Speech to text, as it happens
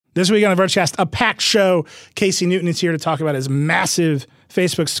This week on the Vergecast, a packed show. Casey Newton is here to talk about his massive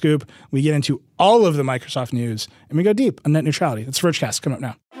Facebook scoop. We get into all of the Microsoft news, and we go deep on net neutrality. That's Vergecast coming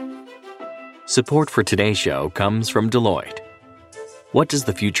up now. Support for today's show comes from Deloitte. What does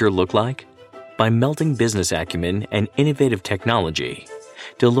the future look like? By melding business acumen and innovative technology,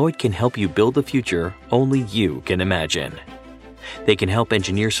 Deloitte can help you build the future only you can imagine. They can help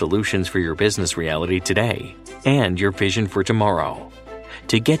engineer solutions for your business reality today and your vision for tomorrow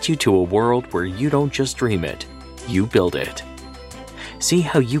to get you to a world where you don't just dream it, you build it. See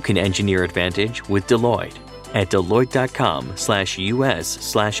how you can engineer advantage with Deloitte at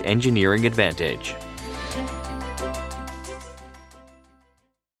deloitte.com/US/engineering advantage.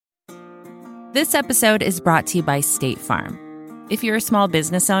 This episode is brought to you by State Farm. If you're a small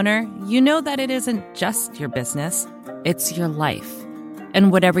business owner, you know that it isn't just your business, it's your life. And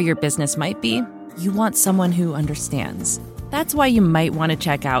whatever your business might be, you want someone who understands. That's why you might want to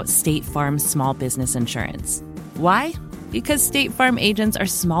check out State Farm Small Business Insurance. Why? Because State Farm agents are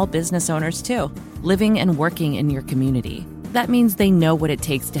small business owners too, living and working in your community. That means they know what it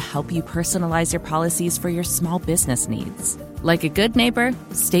takes to help you personalize your policies for your small business needs. Like a good neighbor,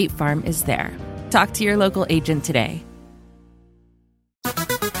 State Farm is there. Talk to your local agent today.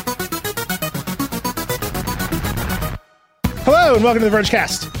 Hello, and welcome to the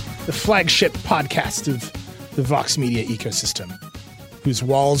Vergecast, the flagship podcast of the Vox Media ecosystem, whose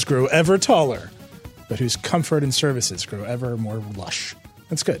walls grow ever taller, but whose comfort and services grow ever more lush.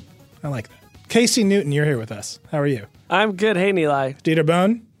 That's good. I like that. Casey Newton, you're here with us. How are you? I'm good. Hey, Neeli. Dieter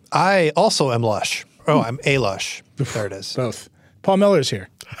Bone? I also am lush. Oh, I'm a lush. There it is. Both. Paul Miller's here.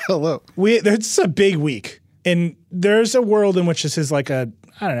 Hello. It's a big week, and there's a world in which this is like a,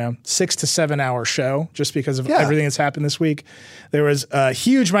 6 to 7 hour show just because of everything that's happened this week. There was a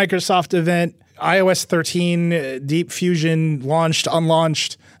huge Microsoft event, iOS 13, Deep Fusion, launched,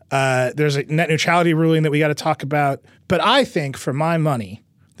 unlaunched. There's a net neutrality ruling that we got to talk about. But I think, for my money,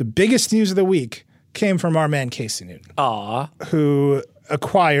 the biggest news of the week came from our man Casey Newton, who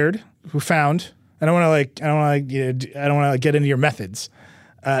found. I don't want to get into your methods.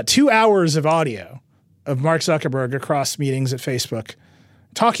 2 hours of audio of Mark Zuckerberg across meetings at Facebook,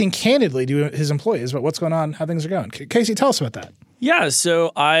 talking candidly to his employees about what's going on, how things are going. Casey, tell us about that. Yeah,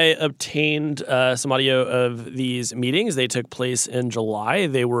 so I obtained some audio of these meetings. They took place in July.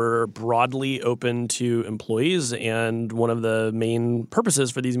 They were broadly open to employees, and one of the main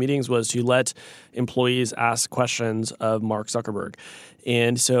purposes for these meetings was to let employees ask questions of Mark Zuckerberg.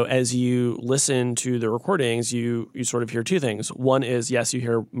 And so as you listen to the recordings, you sort of hear two things. One is, yes, you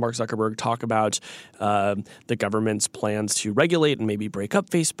hear Mark Zuckerberg talk about the government's plans to regulate and maybe break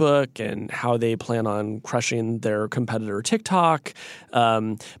up Facebook and how they plan on crushing their competitor TikTok.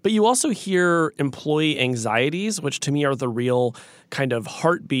 But you also hear employee anxieties, which to me are the real kind of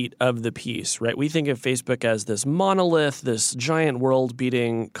heartbeat of the piece, right? We think of Facebook as this monolith, this giant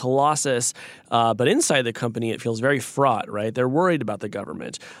world-beating colossus, but inside the company it feels very fraught, right? They're worried about the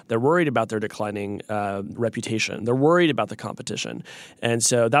government. They're worried about their declining reputation. They're worried about the competition. And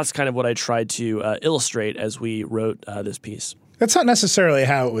so that's kind of what I tried to illustrate as we wrote this piece. That's not necessarily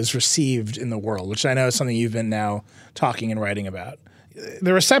how it was received in the world, which I know is something you've been now talking and writing about.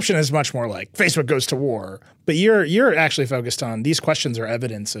 The reception is much more like Facebook goes to war, but you're actually focused on these questions are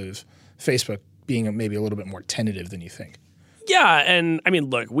evidence of Facebook being maybe a little bit more tentative than you think. Yeah, and I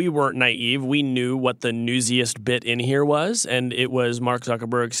mean, look, we weren't naive. We knew what the newsiest bit in here was, and it was Mark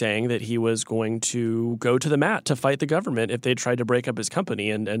Zuckerberg saying that he was going to go to the mat to fight the government if they tried to break up his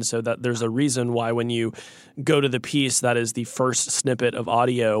company. And so that there's a reason why when you go to the piece, that is the first snippet of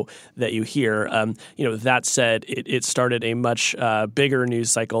audio that you hear. That said, it started a much bigger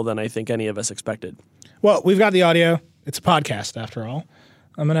news cycle than I think any of us expected. Well, we've got the audio. It's a podcast after all.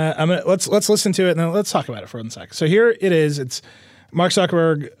 Let's listen to it and then let's talk about it for one second. So here it is. It's Mark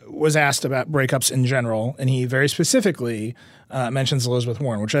Zuckerberg was asked about breakups in general, and he very specifically mentions Elizabeth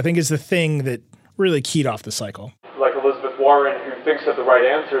Warren, which I think is the thing that really keyed off the cycle. Like Elizabeth Warren, who thinks that the right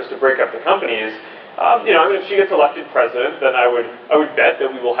answer is to break up the companies. If she gets elected president, then I would bet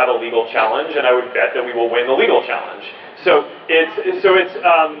that we will have a legal challenge, and I would bet that we will win the legal challenge. So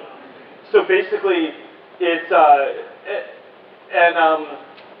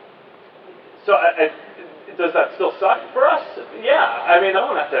does that still suck for us? Yeah. I mean, I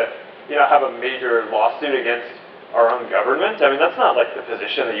don't have to, have a major lawsuit against our own government. I mean, that's not like the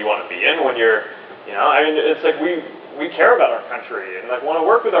position that you want to be in when you're, it's like we care about our country and like want to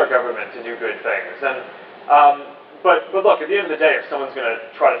work with our government to do good things. And but look, at the end of the day, if someone's going to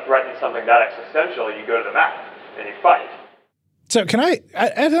try to threaten something that existential, you go to the mat and you fight. So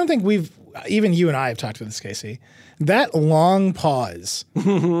I don't think even you and I have talked about this, Casey. That long pause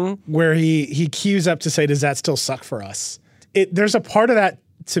where he cues up to say, does that still suck for us? There's a part of that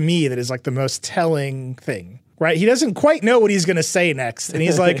to me that is like the most telling thing, right? He doesn't quite know what he's going to say next. And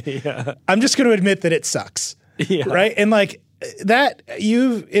he's like, I'm just going to admit that it sucks. Yeah. Right. And like that,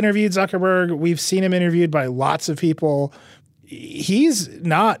 you've interviewed Zuckerberg. We've seen him interviewed by lots of people. He's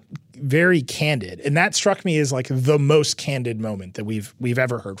not very candid. And that struck me as like the most candid moment that we've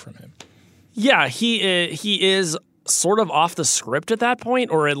ever heard from him. Yeah, he is sort of off the script at that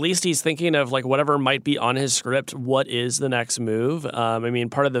point, or at least he's thinking of like whatever might be on his script. What is the next move? I mean,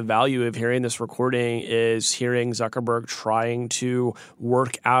 part of the value of hearing this recording is hearing Zuckerberg trying to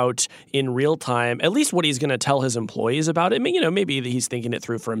work out in real time, at least what he's going to tell his employees about it. Maybe he's thinking it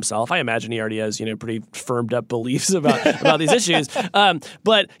through for himself. I imagine he already has, pretty firmed up beliefs about these issues.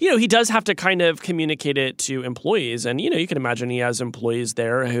 But he does have to kind of communicate it to employees. And, you can imagine he has employees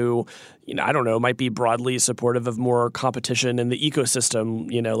there who, I don't know, might be broadly supportive of more competition in the ecosystem,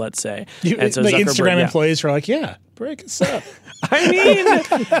 let's say. And so Instagram employees are like, yeah, break us up. I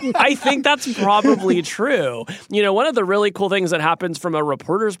mean, I think that's probably true. One of the really cool things that happens from a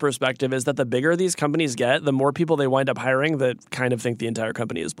reporter's perspective is that the bigger these companies get, the more people they wind up hiring that kind of think the entire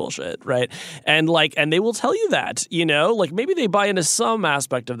company is bullshit, right? And they will tell you that, maybe they buy into some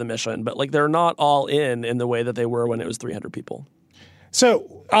aspect of the mission, but they're not all in the way that they were when it was 300 people.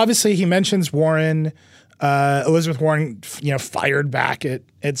 So obviously he mentions Warren. Elizabeth Warren, fired back at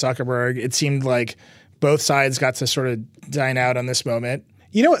Zuckerberg. It seemed like both sides got to sort of dine out on this moment.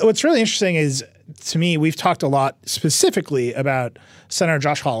 What's really interesting is, to me, we've talked a lot specifically about Senator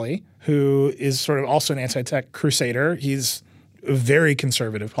Josh Hawley, who is sort of also an anti-tech crusader. He's a very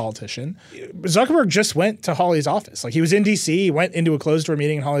conservative politician. Zuckerberg just went to Hawley's office. He was in D.C. He went into a closed-door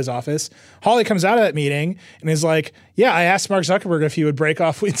meeting in Hawley's office. Hawley comes out of that meeting and is like, yeah, I asked Mark Zuckerberg if he would break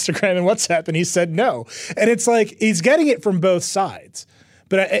off Instagram and WhatsApp, and he said no. And it's like he's getting it from both sides.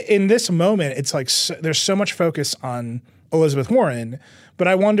 But in this moment, it's like there's so much focus on Elizabeth Warren. But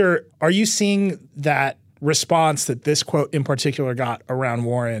I wonder, are you seeing that response that this quote in particular got around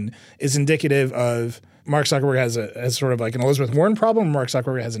Warren is indicative of Mark Zuckerberg has sort of like an Elizabeth Warren problem, or Mark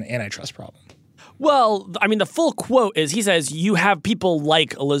Zuckerberg has an antitrust problem? Well, I mean, the full quote is, he says, you have people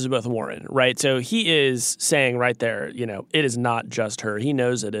like Elizabeth Warren, right? So he is saying right there, it is not just her. He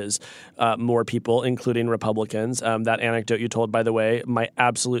knows it is more people, including Republicans. That anecdote you told, by the way, my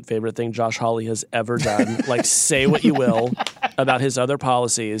absolute favorite thing Josh Hawley has ever done. Say what you will about his other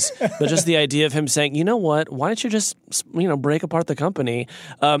policies, but just the idea of him saying, you know what, why don't you just, break apart the company?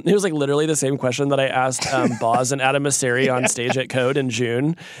 It was literally the same question that I asked Boz and Adam Mosseri on stage at Code in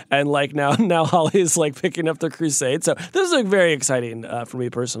June. And now Hawley is picking up the crusade. So this is very exciting for me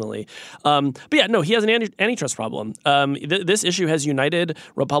personally. But yeah, no, he has an antitrust problem. This issue has united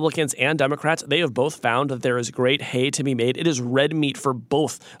Republicans and Democrats. They have both found that there is great hay to be made. It is red meat for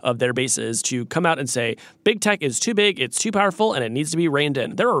both of their bases to come out and say, big tech is too big, it's too powerful, and it needs to be reined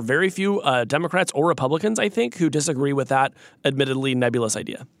in. There are very few Democrats or Republicans, I think, who disagree with that admittedly nebulous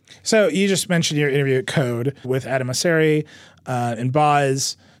idea. So you just mentioned your interview at Code with Adam Mosseri and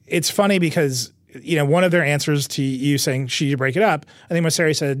Boz. It's funny because one of their answers to you saying, should you break it up? I think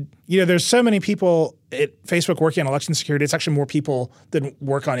Mosseri said, there's so many people at Facebook working on election security. It's actually more people than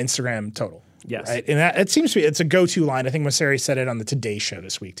work on Instagram total. Yes. Right. And that, it seems to be, it's a go-to line. I think Mosseri said it on the Today Show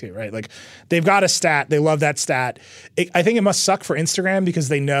this week too, right? They've got a stat. They love that stat. I think it must suck for Instagram because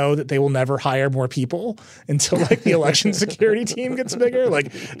they know that they will never hire more people until the election security team gets bigger.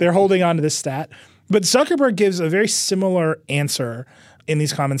 They're holding on to this stat. But Zuckerberg gives a very similar answer in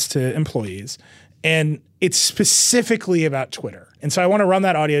these comments to employees. And it's specifically about Twitter. And so I want to run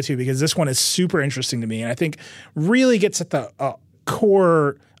that audio too, because this one is super interesting to me. And I think really gets at the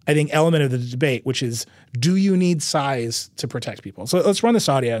core, element of the debate, which is, do you need size to protect people? So let's run this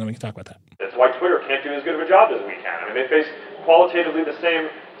audio and then we can talk about that. That's why Twitter can't do as good of a job as we can. They face qualitatively the same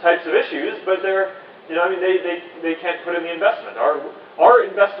types of issues, but they're, they can't put in the investment. Our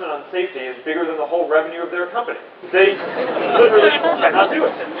investment on safety is bigger than the whole revenue of their company. They literally cannot do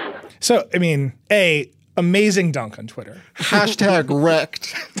it. So, amazing dunk on Twitter. Hashtag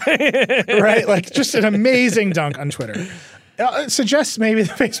wrecked. Right? Just an amazing dunk on Twitter. It suggests maybe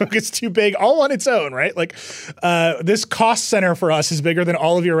that Facebook is too big all on its own, right? This cost center for us is bigger than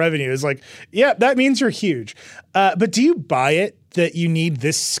all of your revenue. Is yeah, that means you're huge. But do you buy it that you need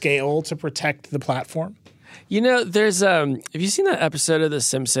this scale to protect the platform? There's have you seen that episode of The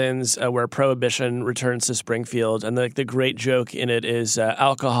Simpsons where Prohibition returns to Springfield, and the great joke in it is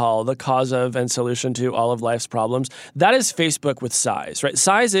alcohol, the cause of and solution to all of life's problems. That is Facebook with size, right?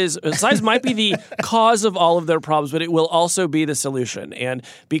 Size might be the cause of all of their problems, but it will also be the solution. And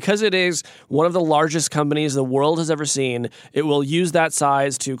because it is one of the largest companies the world has ever seen, it will use that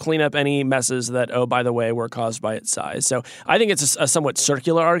size to clean up any messes that, oh, by the way, were caused by its size. So I think it's a somewhat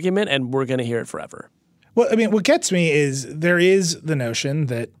circular argument, and we're going to hear it forever. Well, I mean, what gets me is there is the notion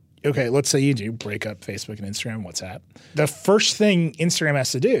that, okay, let's say you do break up Facebook and Instagram and WhatsApp. The first thing Instagram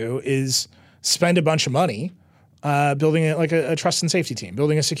has to do is spend a bunch of money building a trust and safety team,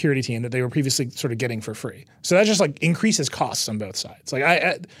 building a security team that they were previously sort of getting for free. So that just like increases costs on both sides. Like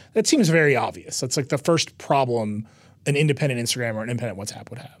that seems very obvious. That's like the first problem an independent Instagram or an independent WhatsApp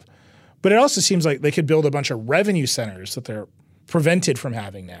would have. But it also seems like they could build a bunch of revenue centers that they're prevented from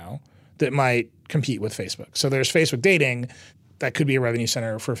having now that might compete with Facebook. So there's Facebook dating. That could be a revenue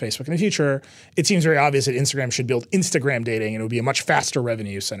center for Facebook in the future. It seems very obvious that Instagram should build Instagram dating, and it would be a much faster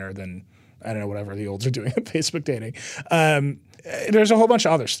revenue center than, I don't know, whatever the olds are doing at Facebook dating. There's a whole bunch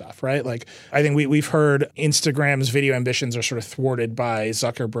of other stuff, right? Like I think we've heard Instagram's video ambitions are sort of thwarted by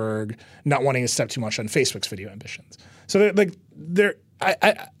Zuckerberg not wanting to step too much on Facebook's video ambitions. So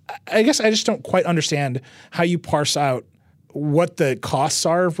I guess I just don't quite understand how you parse out what the costs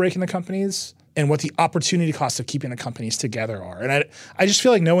are of breaking the companies and what the opportunity costs of keeping the companies together are. And I just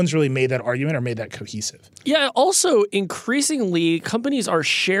feel like no one's really made that argument or made that cohesive. Yeah. Also, increasingly, companies are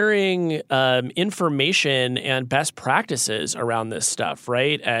sharing information and best practices around this stuff,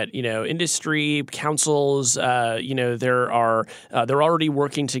 right? At industry councils, they're already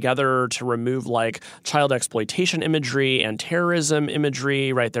working together to remove like child exploitation imagery and terrorism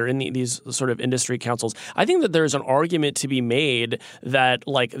imagery, right? They're in these sort of industry councils. I think that there's an argument to be made that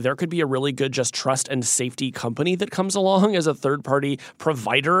like there could be a really good just trust and safety company that comes along as a third-party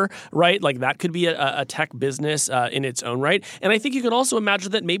provider, right? Like that could be a tech business in its own right. And I think you can also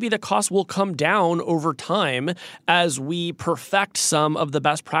imagine that maybe the cost will come down over time as we perfect some of the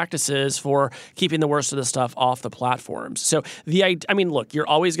best practices for keeping the worst of the stuff off the platforms. So look, you're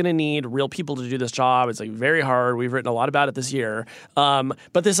always going to need real people to do this job. It's like very hard. We've written a lot about it this year.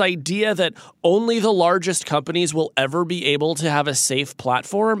 But this idea that only the largest companies will ever be able to have a safe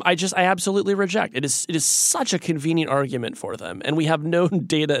platform, I absolutely reject. It is such a convenient argument for them, and we have no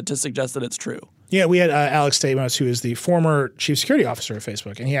data to suggest that it's true. Yeah, we had Alex Stamos, who is the former chief security officer of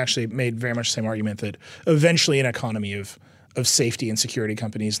Facebook, and he actually made very much the same argument that eventually an economy of safety and security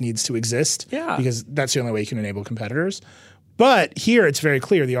companies needs to exist because that's the only way you can enable competitors. But here it's very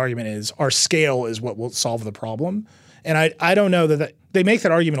clear the argument is our scale is what will solve the problem. And I don't know that they make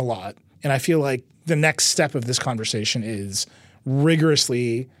that argument a lot, and I feel like the next step of this conversation is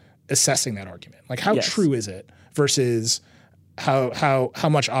rigorously assessing that argument. Like how true is it versus how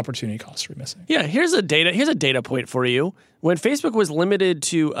much opportunity costs are we missing? Yeah, here's a data point for you. When Facebook was limited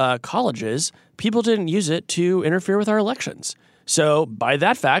to colleges, people didn't use it to interfere with our elections. So by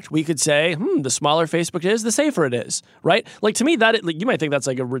that fact, we could say, the smaller Facebook is, the safer it is, right? Like to me, you might think that's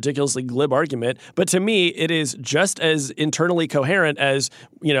like a ridiculously glib argument, but to me, it is just as internally coherent as,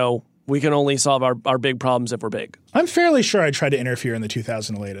 we can only solve our big problems if we're big. I'm fairly sure I tried to interfere in the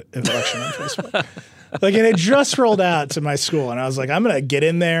 2008 election on Facebook. Like it had just rolled out to my school, and I was like, I'm going to get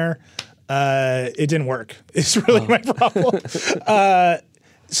in there. It didn't work. It's really my problem.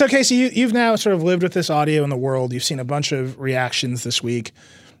 So, Casey, you've now sort of lived with this audio in the world. You've seen a bunch of reactions this week.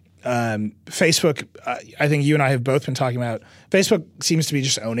 Facebook, I think you and I have both been talking about. Facebook seems to be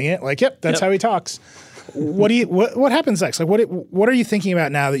just owning it. Like, that's how he talks. What happens next? Like, what are you thinking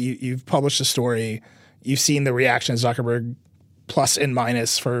about now that you've published a story? You've seen the reaction of Zuckerberg, plus and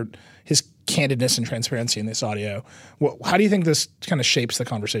minus for his candidness and transparency in this audio. How do you think this kind of shapes the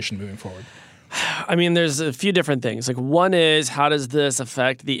conversation moving forward? I mean, there's a few different things. Like one is, how does this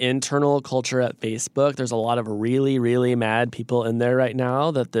affect the internal culture at Facebook? There's a lot of really, really mad people in there right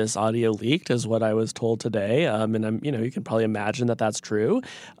now that this audio leaked, is what I was told today. And you can probably imagine that that's true.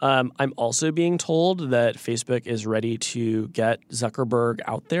 I'm also being told that Facebook is ready to get Zuckerberg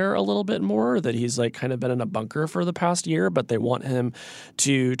out there a little bit more, that he's like kind of been in a bunker for the past year, but they want him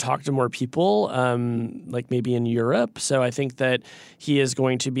to talk to more people, like maybe in Europe. So I think that he is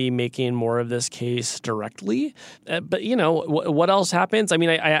going to be making more of this case directly. But, what else happens? I mean,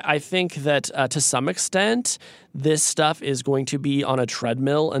 I think that to some extent, this stuff is going to be on a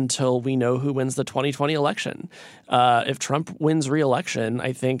treadmill until we know who wins the 2020 election. If Trump wins re-election,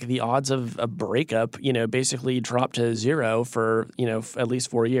 I think the odds of a breakup, basically drop to zero for, at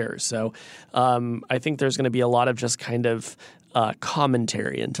least 4 years. So I think there's going to be a lot of just kind of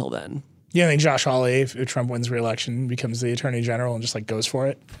commentary until then. You think Josh Hawley, if Trump wins re-election, becomes the attorney general and just like goes for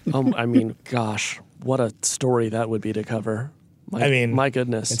it? I mean, gosh, what a story that would be to cover. My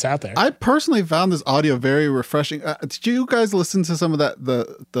goodness. It's out there. I personally found this audio very refreshing. Did you guys listen to some of that, the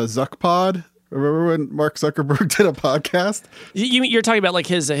Zuck Pod? Remember when Mark Zuckerberg did a podcast? You're talking about like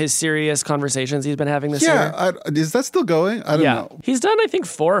his serious conversations he's been having this year? Yeah. Is that still going? I don't know. He's done, I think,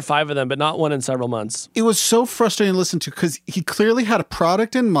 4 or 5 of them, but not one in several months. It was so frustrating to listen to because he clearly had a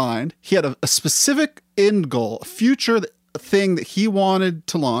product in mind. He had a specific end goal, a future thing that he wanted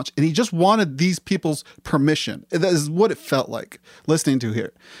to launch, and he just wanted these people's permission. That is what it felt like listening to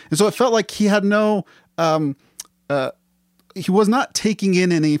here. And so it felt like he had no... he was not taking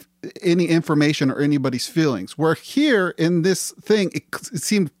in any information or anybody's feelings. Where here in this thing, it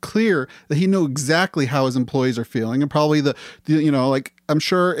seemed clear that he knew exactly how his employees are feeling, and probably the like I'm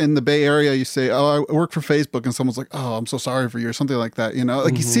sure in the Bay Area you say, "Oh, I work for Facebook," and someone's like, "Oh, I'm so sorry for you," or something like that.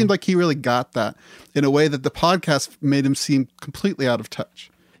 Like he seemed like he really got that in a way that the podcast made him seem completely out of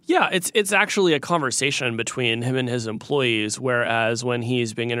touch. Yeah, it's actually a conversation between him and his employees, whereas when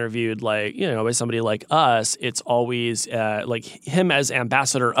he's being interviewed, like, by somebody like us, it's always like him as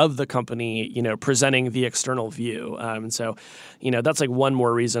ambassador of the company, presenting the external view. And so, that's like one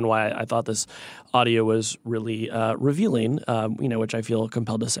more reason why I thought this audio was really revealing, which I feel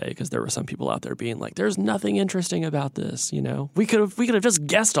compelled to say because there were some people out there being like, "There's nothing interesting about this." We could have just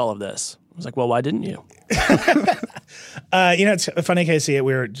guessed all of this. I was like, well, why didn't you? It's funny, Casey. I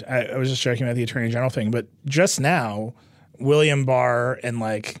was just joking about the Attorney General thing, but just now, William Barr and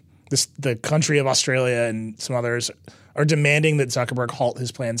like the country of Australia and some others are demanding that Zuckerberg halt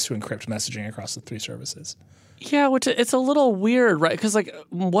his plans to encrypt messaging across the 3 services. Yeah, which it's a little weird, right? Because like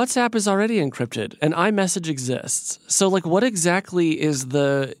WhatsApp is already encrypted and iMessage exists. So like, what exactly is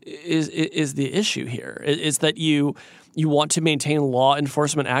the issue here? Is that you want to maintain law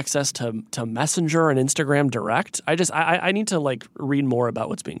enforcement access to Messenger and Instagram Direct? I need to like read more about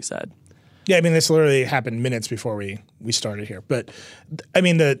what's being said. Yeah, I mean, this literally happened minutes before we started here. But I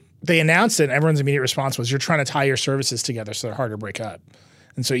mean, they announced it and everyone's immediate response was, you're trying to tie your services together so they're hard to break up.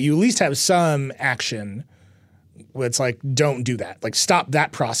 And so you at least have some action where it's like, don't do that. Like, stop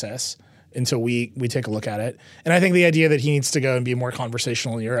that process until we take a look at it. And I think the idea that he needs to go and be more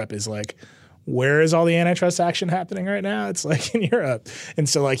conversational in Europe is like, where is all the antitrust action happening right now? It's like in Europe. And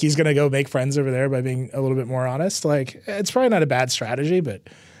so like he's going to go make friends over there by being a little bit more honest. Like, it's probably not a bad strategy, but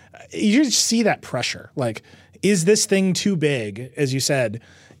you just see that pressure. Like, is this thing too big? As you said,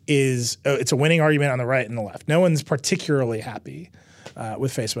 it's a winning argument on the right and the left. No one's particularly happy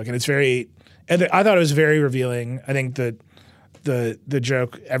with Facebook. And I thought it was very revealing. I think that the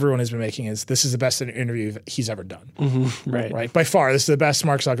joke everyone has been making is this is the best interview he's ever done. Mm-hmm. Right. By far, this is the best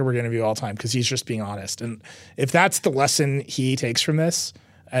Mark Zuckerberg interview of all time because he's just being honest. And if that's the lesson he takes from this,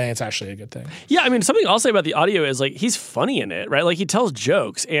 I think it's actually a good thing. Yeah, I mean, something I'll say about the audio is like he's funny in it, right? Like he tells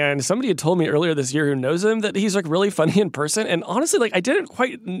jokes, and somebody had told me earlier this year who knows him that he's like really funny in person. And honestly, like I didn't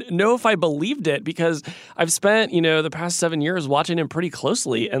quite know if I believed it because I've spent the past 7 years watching him pretty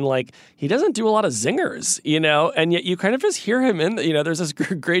closely, and like he doesn't do a lot of zingers, and yet you kind of just hear him in. There's this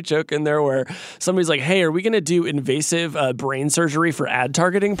great joke in there where somebody's like, "Hey, are we going to do invasive brain surgery for ad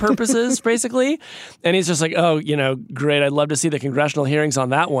targeting purposes?" basically, and he's just like, "Oh, great. I'd love to see the congressional hearings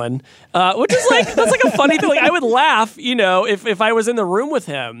on that one," which is like that's like a funny thing. Like I would laugh, if I was in the room with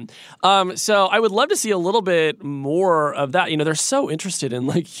him. So I would love to see a little bit more of that. They're so interested in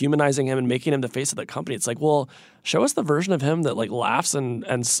like humanizing him and making him the face of the company. It's like, well, show us the version of him that like laughs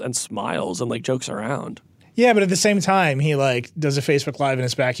and smiles and like jokes around. Yeah, but at the same time, he like does a Facebook Live in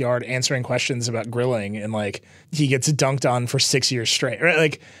his backyard answering questions about grilling, and like he gets dunked on for 6 years straight. Right?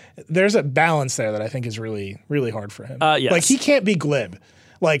 Like there's a balance there that I think is really, really hard for him. Yes. Like he can't be glib.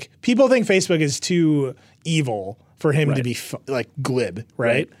 Like, people think Facebook is too evil for him to be glib,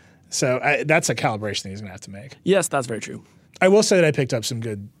 right? So that's a calibration that he's going to have to make. Yes, that's very true. I will say that I picked up some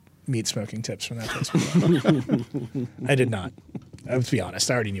good meat smoking tips from that Facebook. I did not. Let's be honest.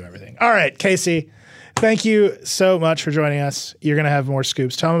 I already knew everything. All right, Casey. Thank you so much for joining us. You're going to have more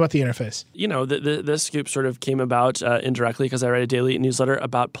scoops. Tell them about the interface. This scoop sort of came about indirectly because I write a daily newsletter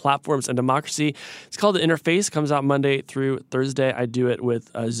about platforms and democracy. It's called The Interface. It comes out Monday through Thursday. I do it with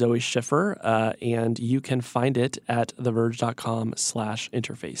Zoe Schiffer, and you can find it at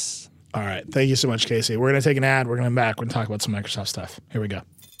theverge.com/interface. All right. Thank you so much, Casey. We're going to take an ad. We're going to come back. We're going to talk about some Microsoft stuff. Here we go.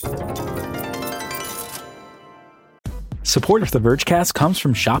 Support for the Vergecast comes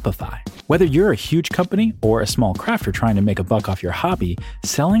from Shopify. Whether you're a huge company or a small crafter trying to make a buck off your hobby,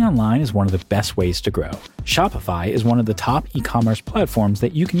 selling online is one of the best ways to grow. Shopify is one of the top e-commerce platforms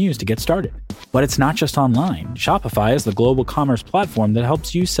that you can use to get started. But it's not just online. Shopify is the global commerce platform that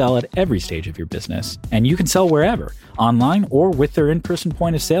helps you sell at every stage of your business. And you can sell wherever, online or with their in-person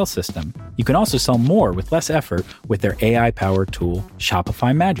point of sale system. You can also sell more with less effort with their AI-powered tool,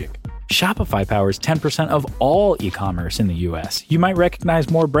 Shopify Magic. Shopify powers 10% of all e-commerce in the US. You might recognize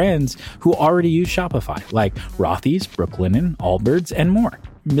more brands who already use Shopify, like Rothy's, Brooklinen, Allbirds, and more.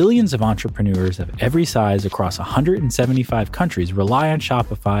 Millions of entrepreneurs of every size across 175 countries rely on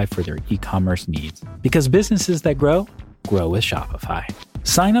Shopify for their e-commerce needs. Because businesses that grow with Shopify.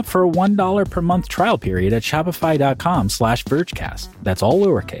 Sign up for a $1 per month trial period at shopify.com/Vergecast. That's all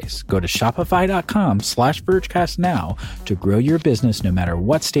lowercase. Go to shopify.com/Vergecast now to grow your business no matter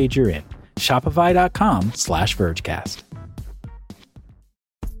what stage you're in. Shopify.com/Vergecast.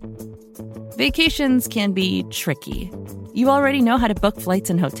 Vacations can be tricky. You already know how to book flights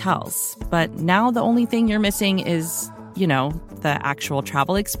and hotels, but now the only thing you're missing is, the actual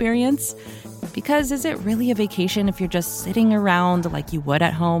travel experience. Because is it really a vacation if you're just sitting around like you would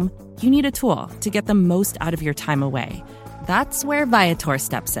at home? You need a tool to get the most out of your time away. That's where Viator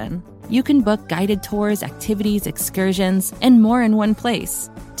steps in. You can book guided tours, activities, excursions, and more in one place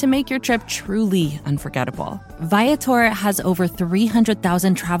to make your trip truly unforgettable. Viator has over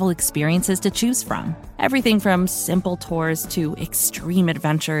 300,000 travel experiences to choose from. Everything from simple tours to extreme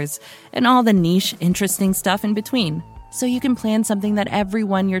adventures and all the niche, interesting stuff in between. So you can plan something that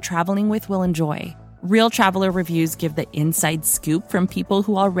everyone you're traveling with will enjoy. Real traveler reviews give the inside scoop from people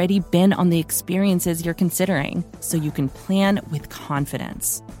who already been on the experiences you're considering, so you can plan with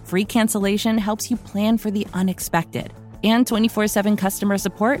confidence. Free cancellation helps you plan for the unexpected. And 24/7 customer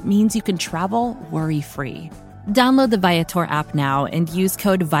support means you can travel worry-free. Download the Viator app now and use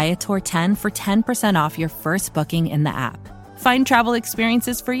code Viator10 for 10% off your first booking in the app. Find travel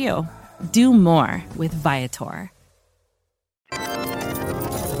experiences for you. Do more with Viator.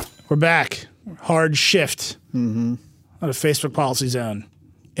 We're back. Hard shift out of Facebook policy zone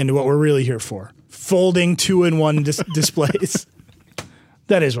into what we're really here for. Folding 2-in-1 displays.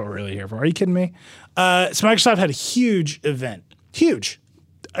 That is what we're really here for. Are you kidding me? So Microsoft had a huge event. Huge.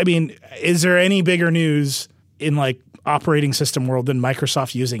 I mean, is there any bigger news in operating system world than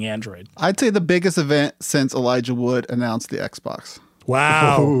Microsoft using Android? I'd say the biggest event since Elijah Wood announced the Xbox.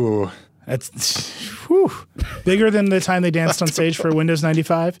 Wow. Ooh. That's bigger than the time they danced on stage for Windows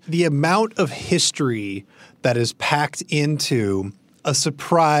 95. The amount of history that is packed into a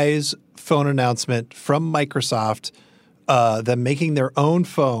surprise phone announcement from Microsoft, them making their own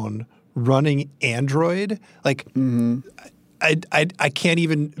phone running Android, I can't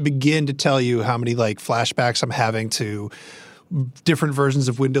even begin to tell you how many flashbacks I'm having to different versions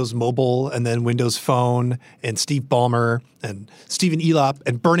of Windows Mobile and then Windows Phone and Steve Ballmer and Stephen Elop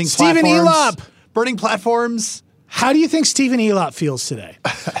and burning Stephen platforms. Elop! Burning platforms. How do you think Stephen Elop feels today?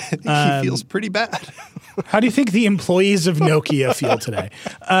 I think he feels pretty bad. How do you think the employees of Nokia feel today?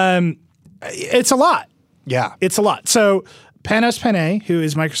 It's a lot. Yeah. It's a lot. So Panos Panay, who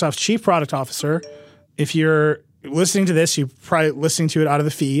is Microsoft's chief product officer, if you're listening to this, you're probably listening to it out of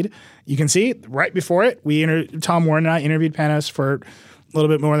the feed. You can see right before it, Tom Warren and I interviewed Panos for a little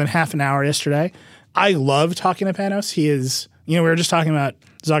bit more than half an hour yesterday. I love talking to Panos. He is, we were just talking about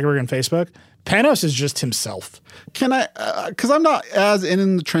Zuckerberg and Facebook. Panos is just himself. Can I, because I'm not as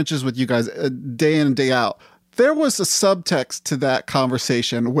in the trenches with you guys day in and day out. There was a subtext to that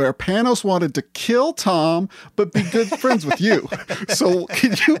conversation where Panos wanted to kill Tom, but be good friends with you. So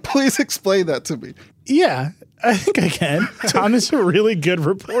can you please explain that to me? Yeah, I think I can. Tom is a really good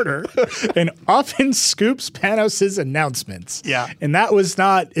reporter and often scoops Panos' announcements. Yeah. And that was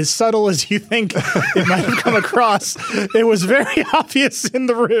not as subtle as you think it might have come across. It was very obvious in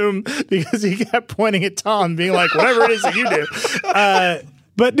the room because he kept pointing at Tom, being like, whatever it is that you do.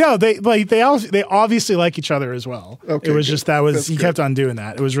 But no, they obviously like each other as well. Okay, it was just he kept on doing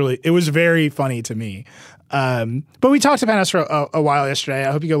that. It was very funny to me. But we talked to Panos for a while yesterday.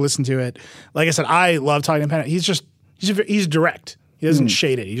 I hope you go listen to it. Like I said, I love talking to Panos. He's direct. He doesn't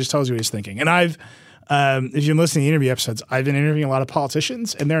shade it. He just tells you what he's thinking. And if you've been listening to the interview episodes, I've been interviewing a lot of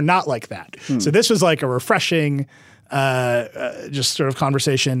politicians, and they're not like that. So this was like a refreshing, just sort of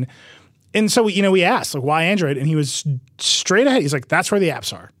conversation. And so, we asked, why Android? And he was straight ahead. He's like, that's where the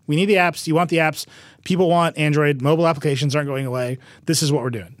apps are. We need the apps. You want the apps. People want Android. Mobile applications aren't going away. This is what we're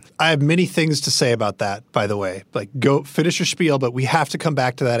doing. I have many things to say about that, by the way. Go finish your spiel, but we have to come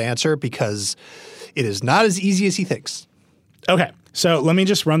back to that answer because it is not as easy as he thinks. Okay. So let me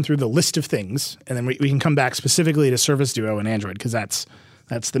just run through the list of things, and then we can come back specifically to Surface Duo and Android, because that's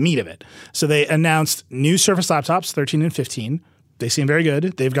the meat of it. So they announced new Surface laptops, 13 and 15. They seem very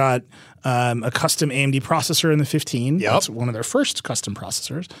good. They've got a custom AMD processor in the 15. Yep. That's one of their first custom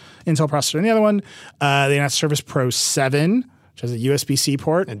processors. Intel processor in the other one. They announced Surface Pro 7, which has a USB-C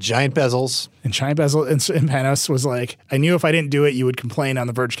port. And giant bezels. And Panos was like, I knew if I didn't do it, you would complain on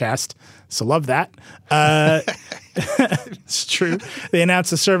the Vergecast. So love that. It's true. They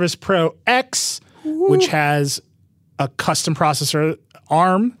announced the Surface Pro X, which has a custom processor,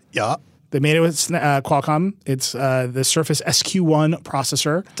 ARM. Yeah. They made it with Qualcomm. It's the Surface SQ1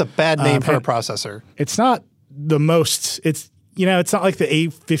 processor. It's a bad name for a processor. It's not the most. It's not like the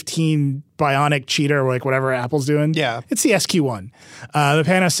A15 Bionic Cheetah or like whatever Apple's doing. Yeah. It's the SQ1. The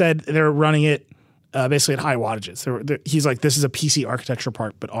Panos said they're running it basically at high wattages. He's like, this is a PC architecture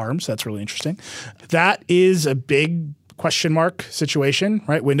part, but ARM, so that's really interesting. That is a big question mark situation,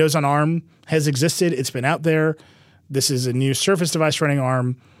 right? Windows on ARM has existed. It's been out there. This is a new Surface device running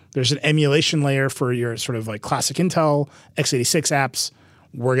ARM. There's an emulation layer for your sort of like classic Intel x86 apps.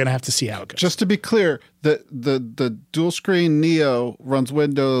 We're going to have to see how it goes. Just to be clear, the dual screen Neo runs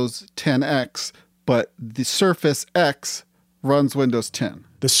Windows 10X, but the Surface X runs Windows 10.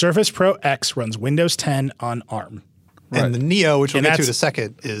 The Surface Pro X runs Windows 10 on ARM. Right. And the Neo, which we'll get to in a that's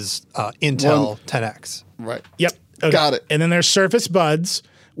second, is Intel 10X. Right. Yep. Okay. Got it. And then there's Surface Buds,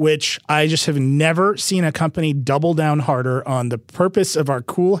 which I just have never seen a company double down harder on the purpose of our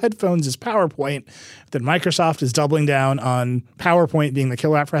cool headphones is PowerPoint than Microsoft is doubling down on PowerPoint being the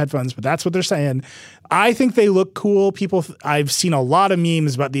killer app for headphones, but that's what they're saying. I think they look cool. I've seen a lot of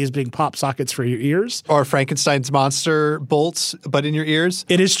memes about these being pop sockets for your ears. Or Frankenstein's monster bolts, but in your ears.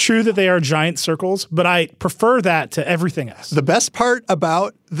 It is true that they are giant circles, but I prefer that to everything else. The best part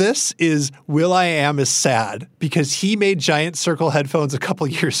about this is Will.i.am is sad because he made giant circle headphones a couple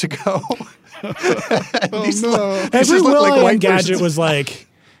years ago. Every Will.i.am gadget was like,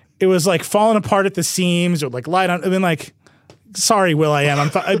 it was like falling apart at the seams or like light on. I mean, like, sorry,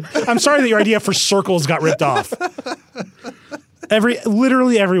 Will.i.am. I'm sorry that your idea for circles got ripped off.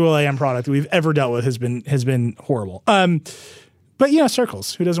 Literally every Will.i.am product we've ever dealt with has been horrible. But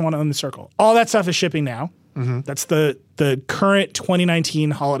circles. Who doesn't want to own the circle? All that stuff is shipping now. Mm-hmm. That's the current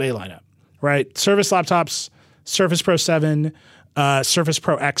 2019 holiday lineup, right? Surface laptops, Surface Pro 7, Surface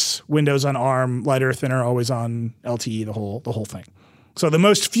Pro X, Windows on ARM, lighter, thinner, always on LTE, the whole thing. So the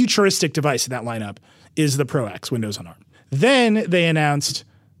most futuristic device in that lineup is the Pro X, Windows on ARM. Then they announced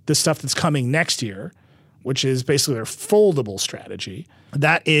the stuff that's coming next year, which is basically their foldable strategy.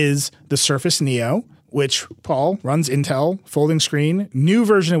 That is the Surface Neo, which, Paul, runs Intel, folding screen, new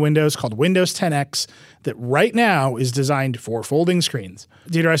version of Windows called Windows 10X that right now is designed for folding screens.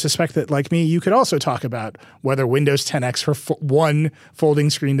 Dieter, I suspect that, like me, you could also talk about whether Windows 10X for one folding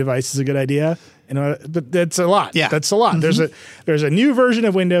screen device is a good idea. But that's a lot. Yeah. That's a lot. Mm-hmm. There's a new version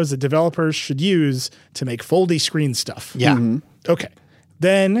of Windows that developers should use to make foldy screen stuff. Yeah. Mm-hmm. Okay.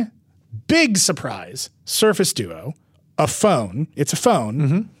 Then, big surprise, Surface Duo, a phone. It's a phone.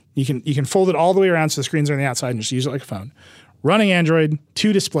 Mm-hmm. You can fold it all the way around so the screens are on the outside and just use it like a phone. Running Android,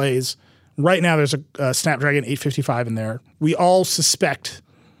 2 displays. Right now there's a Snapdragon 855 in there. We all suspect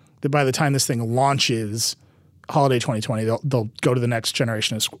that by the time this thing launches holiday 2020, they'll go to the next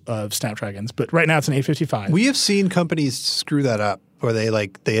generation of Snapdragons. But right now it's an 855. We have seen companies screw that up where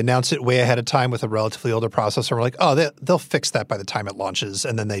they announce it way ahead of time with a relatively older processor. We're like, oh, they'll fix that by the time it launches,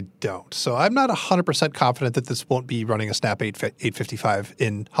 and then they don't. So I'm not 100% confident that this won't be running a Snap 855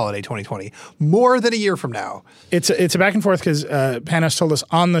 in holiday 2020 more than a year from now. It's a back and forth because Panos told us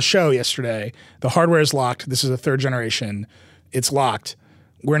on the show yesterday the hardware is locked. This is a 3rd generation. It's locked.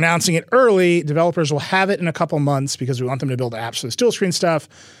 We're announcing it early. Developers will have it in a couple months because we want them to build apps for the dual screen stuff.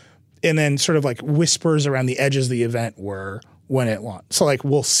 And then sort of like whispers around the edges of the event were when it launched. So like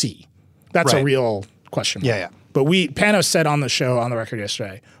we'll see. That's a real question mark. Yeah. But Panos said on the show, on the record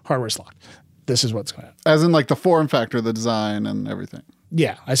yesterday, hardware's locked. This is what's going on. As in like the form factor, the design and everything.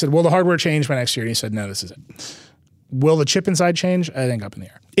 Yeah. I said, will the hardware change by next year? And he said, no, this is it. Will the chip inside change? I think up in the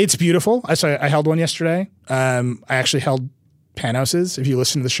air. It's beautiful. I held one yesterday. I actually held Panos's. If you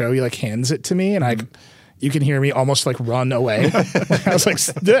listen to the show, he like hands it to me and you can hear me almost like run away. I was like,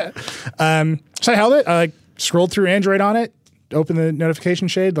 so I held it. I like scrolled through Android on it, opened the notification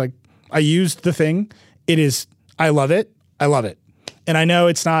shade. Like I used the thing. I love it. I love it. And I know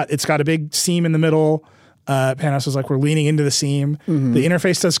it's got a big seam in the middle. Panos was like, we're leaning into the seam. Mm-hmm. The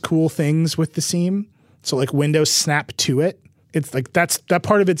interface does cool things with the seam. So like Windows snap to it. It's like that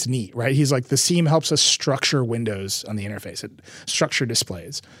part of it's neat, right? He's like, the seam helps us structure windows on the interface. It structure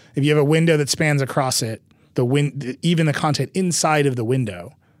displays. If you have a window that spans across it, even the content inside of the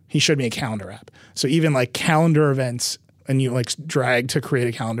window. He showed me a calendar app. So even like calendar events, and you like drag to create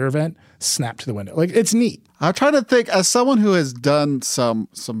a calendar event, snap to the window. Like, it's neat. I'm trying to think, as someone who has done some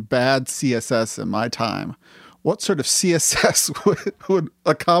bad CSS in my time, what sort of CSS would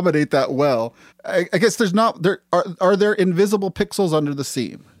accommodate that well? I guess are there invisible pixels under the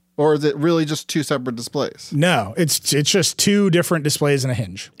seam? Or is it really just two separate displays? No, it's just two different displays and a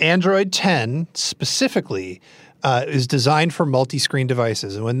hinge. Android 10 specifically is designed for multi-screen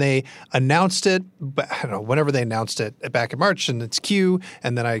devices. And when they announced it, I don't know, whenever they announced it back in March in its queue,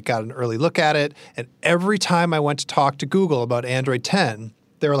 and then I got an early look at it, and every time I went to talk to Google about Android 10,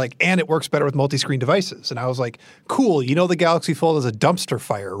 they were like, and it works better with multi-screen devices. And I was like, cool, you know the Galaxy Fold is a dumpster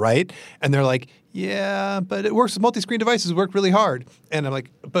fire, right? And they're like, yeah, but it works with multi-screen devices, worked really hard. And I'm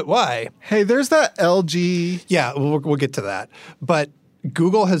like, but why? Hey, there's that LG. Yeah, we'll get to that. But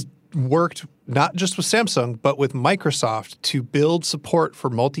Google has worked not just with Samsung, but with Microsoft to build support for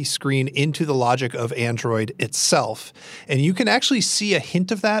multi-screen into the logic of Android itself. And you can actually see a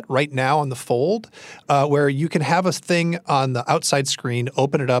hint of that right now on the Fold, where you can have a thing on the outside screen,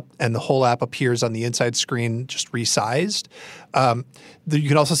 open it up, and the whole app appears on the inside screen just resized. You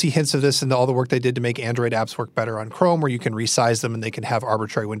can also see hints of this in all the work they did to make Android apps work better on Chrome, where you can resize them and they can have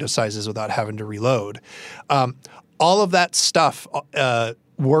arbitrary window sizes without having to reload. All of that stuff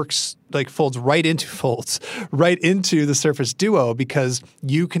works, like folds right into the Surface Duo, because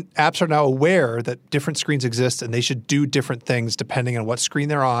apps are now aware that different screens exist and they should do different things depending on what screen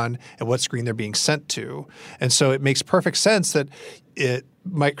they're on and what screen they're being sent to. And so it makes perfect sense that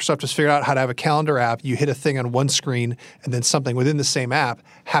Microsoft has figured out how to have a calendar app. You hit a thing on one screen and then something within the same app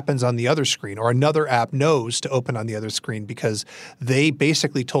happens on the other screen, or another app knows to open on the other screen, because they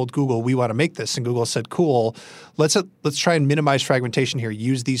basically told Google, we want to make this. And Google said, cool, let's try and minimize fragmentation here.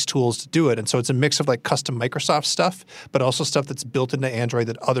 Use these tools to do it. And so it's a mix of like custom Microsoft stuff, but also stuff that's built into Android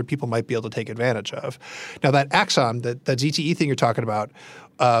that other people might be able to take advantage of. Now that Axon, that ZTE thing you're talking about,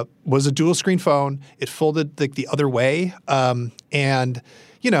 was a dual screen phone. It folded like the other way. And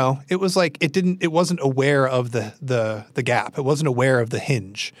it was like it wasn't aware of the gap. It wasn't aware of the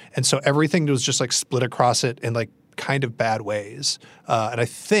hinge. And so everything was just like split across it in like kind of bad ways. And I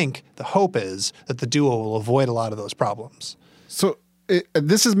think the hope is that the Duo will avoid a lot of those problems. So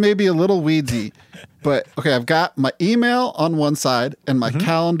this is maybe a little weedsy, but okay, I've got my email on one side and my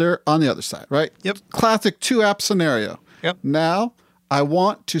calendar on the other side, right? Yep. Classic 2-app scenario. Yep. Now I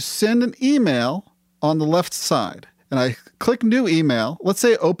want to send an email on the left side, and I click new email. Let's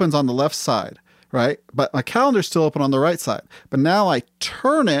say it opens on the left side, right? But my calendar's still open on the right side. But now I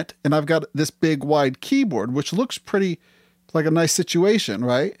turn it, and I've got this big wide keyboard, which looks pretty like a nice situation,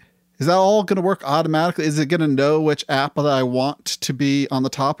 right? Is that all going to work automatically? Is it going to know which app that I want to be on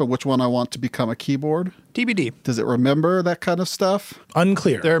the top and which one I want to become a keyboard? TBD. Does it remember that kind of stuff?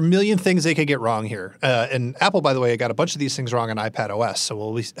 Unclear. There are a million things they could get wrong here. And Apple, by the way, got a bunch of these things wrong on iPad OS. So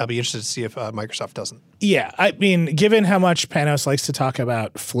I'll be interested to see if Microsoft doesn't. Yeah. I mean, given how much Panos likes to talk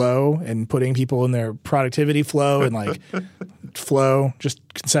about flow and putting people in their productivity flow and like flow just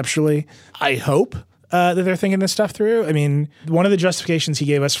conceptually, I hope that they're thinking this stuff through. I mean, one of the justifications he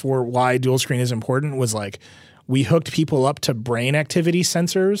gave us for why dual screen is important was like, we hooked people up to brain activity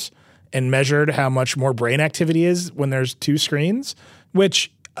sensors and measured how much more brain activity is when there's two screens, which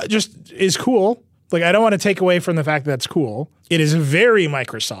just is cool. Like, I don't want to take away from the fact that that's cool. It is very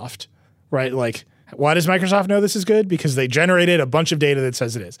Microsoft, right? Like, why does Microsoft know this is good? Because they generated a bunch of data that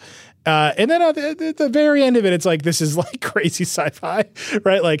says it is. And then at the very end of it, it's like, this is like crazy sci-fi,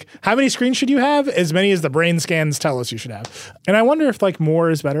 right? Like, how many screens should you have? As many as the brain scans tell us you should have. And I wonder if like more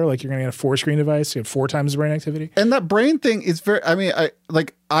is better. Like, you're going to get a 4-screen device, you have 4 times the brain activity. And that brain thing is very,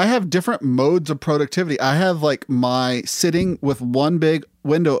 I have different modes of productivity. I have like my sitting with one big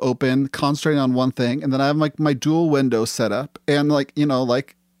window open, concentrating on one thing. And then I have like my dual window set up. And like,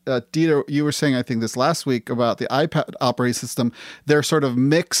 Dieter, you were saying, I think this last week about the iPad operating system, their sort of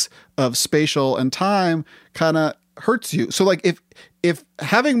mix of spatial and time kind of hurts you. So like if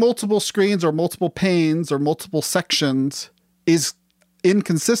having multiple screens or multiple panes or multiple sections is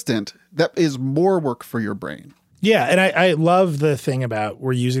inconsistent, that is more work for your brain. Yeah, and I love the thing about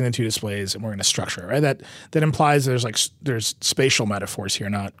we're using the two displays and we're going to structure it, right? That implies there's spatial metaphors here,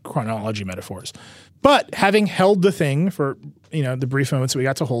 not chronology metaphors. But having held the thing for the brief moments that we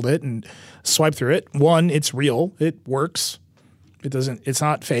got to hold it and swipe through it, one, it's real, it works. It's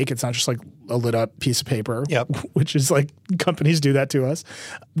not fake. It's not just like a lit up piece of paper, which is like companies do that to us.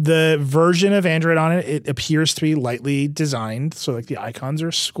 The version of Android on it appears to be lightly designed. So like the icons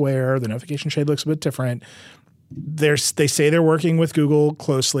are square. The notification shade looks a bit different. They say they're working with Google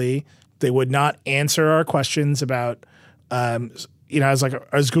closely. They would not answer our questions about, is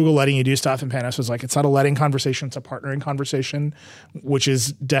Google letting you do stuff? And Panos was like, it's not a letting conversation, it's a partnering conversation, which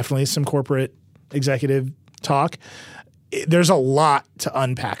is definitely some corporate executive talk. There's a lot to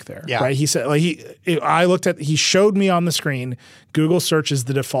unpack there, right? He said, he showed me on the screen, Google search is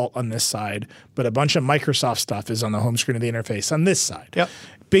the default on this side, but a bunch of Microsoft stuff is on the home screen of the interface on this side. Yep.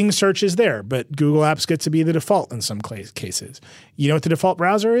 Bing search is there, but Google apps get to be the default in some cases. You know what the default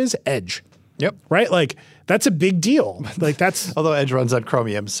browser is? Edge. Yep. Right? Like, that's a big deal. Like, that's although Edge runs on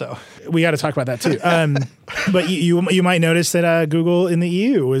Chromium, so we got to talk about that too. But you might notice that Google in the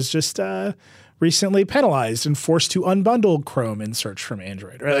EU was just recently penalized and forced to unbundle Chrome in search from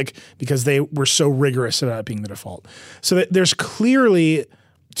Android, right? Like, because they were so rigorous about it being the default. So there's clearly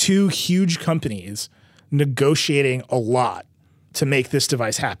two huge companies negotiating a lot to make this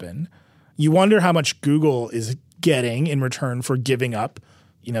device happen. You wonder how much Google is getting in return for giving up,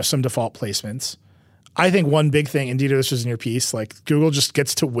 some default placements. I think one big thing, and Dieter, this was in your piece, like Google just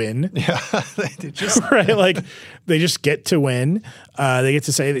gets to win. Yeah, they just right. Like they just get to win. They get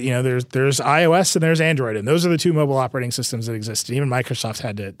to say that there's iOS and there's Android, and those are the two mobile operating systems that exist. And even Microsoft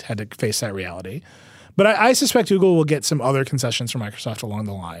had to face that reality. But I suspect Google will get some other concessions from Microsoft along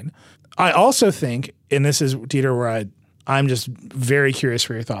the line. I also think, and this is Dieter, where I'm just very curious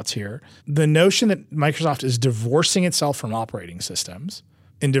for your thoughts here. The notion that Microsoft is divorcing itself from operating systems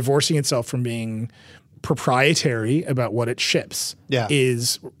and divorcing itself from being proprietary about what it ships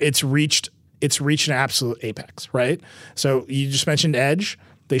is it's reached an absolute apex, right? So you just mentioned Edge.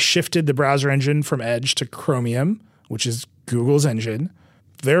 They shifted the browser engine from Edge to Chromium, which is Google's engine.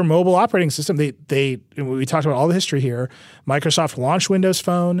 Their mobile operating system, we talked about all the history here. Microsoft launched Windows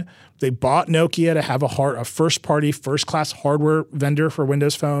Phone. They bought Nokia to have a first-party, first-class hardware vendor for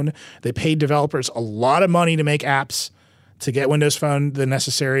Windows Phone. They paid developers a lot of money to make apps to get Windows Phone the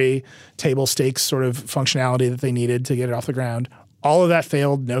necessary table stakes sort of functionality that they needed to get it off the ground. All of that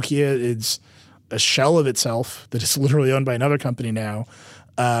failed. Nokia is a shell of itself that is literally owned by another company now.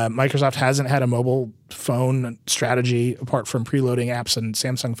 Microsoft hasn't had a mobile phone strategy apart from preloading apps on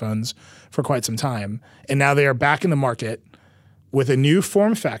Samsung phones for quite some time. And now they are back in the market with a new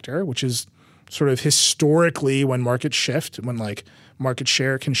form factor, which is sort of historically when markets shift, when like market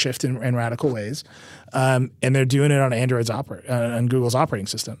share can shift in radical ways. And they're doing it on on Google's operating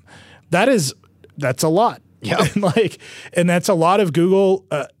system. That's a lot. Yeah. and that's a lot of Google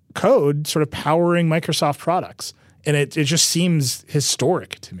code sort of powering Microsoft products. And it just seems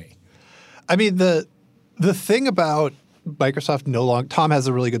historic to me. I mean, the thing about Microsoft Tom has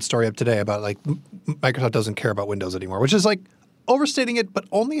a really good story up today about like Microsoft doesn't care about Windows anymore, which is like overstating it, but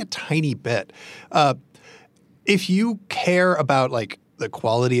only a tiny bit. If you care about like the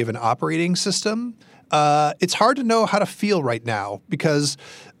quality of an operating system, it's hard to know how to feel right now because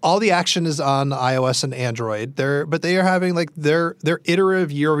all the action is on iOS and Android. But they are having like their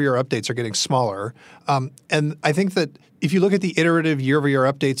iterative year-over-year updates are getting smaller. And I think that if you look at the iterative year-over-year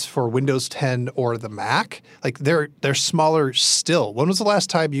updates for Windows 10 or the Mac, like they're smaller still. When was the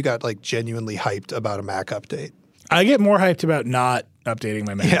last time you got like genuinely hyped about a Mac update? I get more hyped about not updating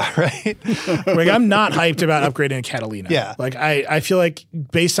my Mac. Yeah, right. Like I'm not hyped about upgrading to Catalina. Yeah. Like I feel like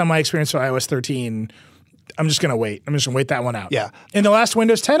based on my experience with iOS 13, I'm just going to wait. I'm just going to wait that one out. Yeah. And the last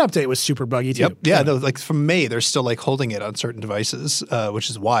Windows 10 update was super buggy too. Yep. Yeah. No, like from May, they're still like holding it on certain devices, which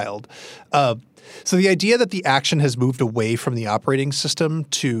is wild. So the idea that the action has moved away from the operating system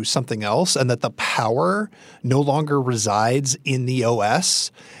to something else and that the power no longer resides in the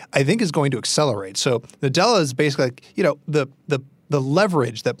OS, I think is going to accelerate. So Nadella is basically like, the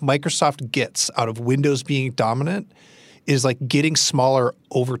leverage that Microsoft gets out of Windows being dominant is like getting smaller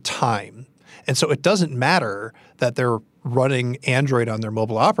over time. And so it doesn't matter that they're running Android on their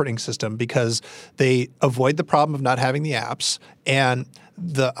mobile operating system because they avoid the problem of not having the apps and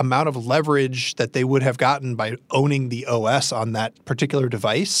the amount of leverage that they would have gotten by owning the OS on that particular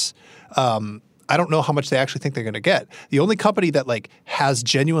device. I don't know how much they actually think they're going to get. The only company that like has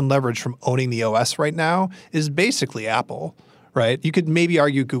genuine leverage from owning the OS right now is basically Apple, right? You could maybe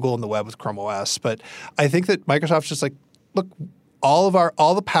argue Google and the web with Chrome OS, but I think that Microsoft's just like, look, all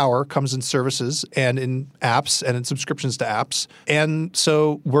the power comes in services and in apps and in subscriptions to apps. And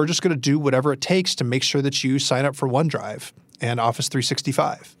so we're just going to do whatever it takes to make sure that you sign up for OneDrive and Office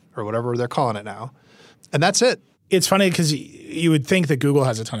 365 or whatever they're calling it now. And that's it. It's funny because you would think that Google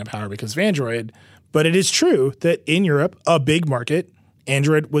has a ton of power because of Android, but it is true that in Europe, a big market,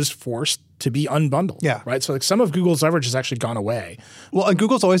 Android was forced to be unbundled. Yeah. Right. So like some of Google's leverage has actually gone away. Well, and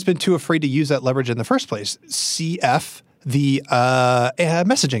Google's always been too afraid to use that leverage in the first place. CF the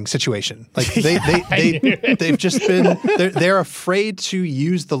messaging situation. Like they've just been they're afraid to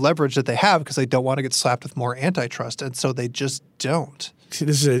use the leverage that they have because they don't want to get slapped with more antitrust, and so they just don't. See,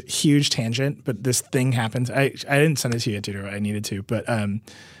 this is a huge tangent, but this thing happens. I didn't send it to you yet, Tudor. I needed to, but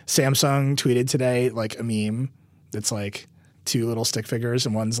Samsung tweeted today like a meme that's like two little stick figures,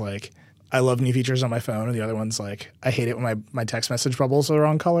 and one's like, I love new features on my phone, and the other one's like, I hate it when my text message bubbles are the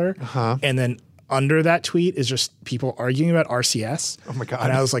wrong color. And then under that tweet is just people arguing about RCS. Oh my God.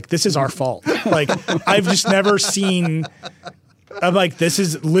 And I was like, this is our fault. Like, I've just never seen. I'm like, this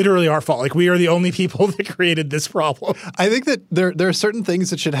is literally our fault. Like, we are the only people that created this problem. I think that there are certain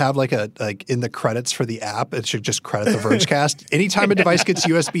things that should have like in the credits for the app, it should just credit the Vergecast. Anytime a device gets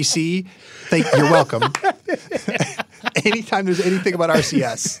USB-C, you're welcome. Anytime there's anything about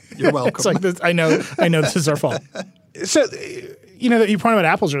RCS, you're welcome. It's like this, I know this is our fault. So, your point about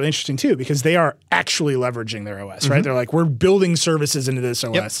Apple's really interesting too, because they are actually leveraging their OS, right? They're like, we're building services into this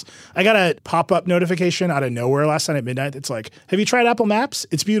OS. Yep. I got a pop-up notification out of nowhere last night at midnight. It's like, have you tried Apple Maps?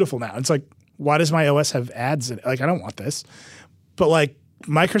 It's beautiful now. It's like, why does my OS have ads in it? Like, I don't want this. But like,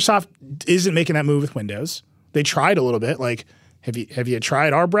 Microsoft isn't making that move with Windows. They tried a little bit. Like, have you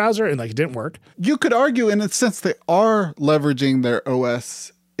tried our browser? And like, it didn't work. You could argue in a sense they are leveraging their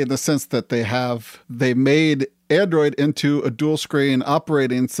OS in the sense that they made Android into a dual screen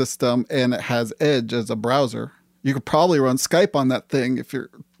operating system, and it has Edge as a browser. You could probably run Skype on that thing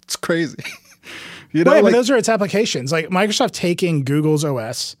it's crazy. But those are its applications. Like Microsoft taking Google's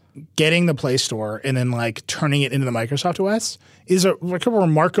OS, getting the Play Store, and then like turning it into the Microsoft OS is a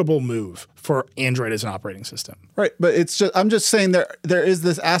remarkable move for Android as an operating system. Right, but I'm just saying there is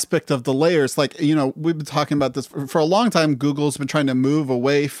this aspect of the layers. Like, we've been talking about this for a long time. Google's been trying to move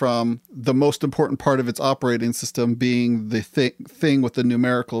away from the most important part of its operating system being the thing with the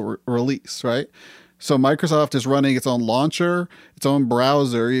numerical release, right? So Microsoft is running its own launcher, its own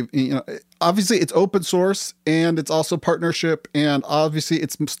browser. Obviously it's open source and it's also partnership, and obviously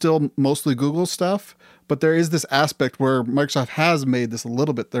it's still mostly Google stuff. But there is this aspect where Microsoft has made this a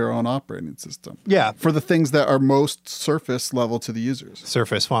little bit their own operating system. Yeah. For the things that are most surface level to the users.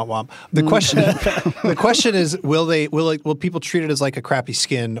 Surface, womp womp. The question is, will people treat it as like a crappy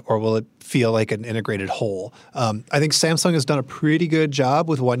skin, or will it feel like an integrated whole? I think Samsung has done a pretty good job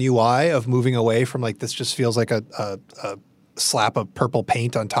with One UI of moving away from like, this just feels like a slap of purple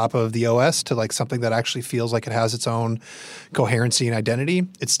paint on top of the OS to like something that actually feels like it has its own coherency and identity.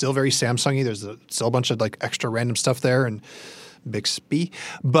 It's still very Samsung-y. There's still a bunch of like extra random stuff there and Bixby.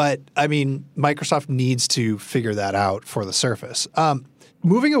 But I mean, Microsoft needs to figure that out for the Surface.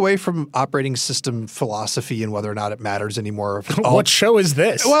 Moving away from operating system philosophy and whether or not it matters anymore. What show is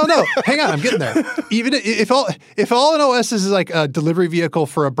this? Well, no, hang on, I'm getting there. Even if all an OS is like a delivery vehicle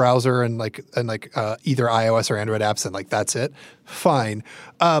for a browser and either iOS or Android apps, and like that's it, fine.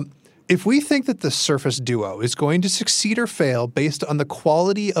 If we think that the Surface Duo is going to succeed or fail based on the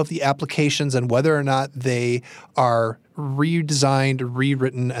quality of the applications and whether or not they are redesigned,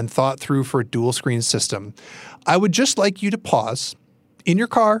 rewritten, and thought through for a dual screen system, I would just like you to pause in your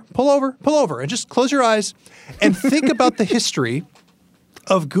car, pull over, and just close your eyes and think about the history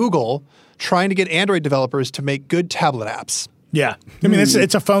of Google trying to get Android developers to make good tablet apps. Yeah. I mean,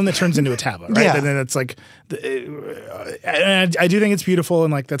 it's a phone that turns into a tablet, right? Yeah. And then it's like, I do think it's beautiful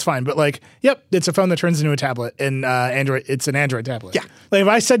and like, that's fine. But like, yep, it's a phone that turns into a tablet, and it's an Android tablet. Yeah. Like if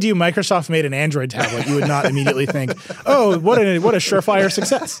I said to you, Microsoft made an Android tablet, you would not immediately think, oh, what a surefire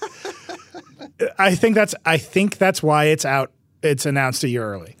success. I think that's why it's out. It's announced a year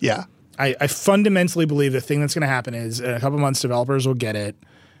early. Yeah. I fundamentally believe the thing that's going to happen is in a couple months, developers will get it,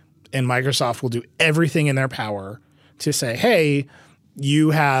 and Microsoft will do everything in their power to say, hey, you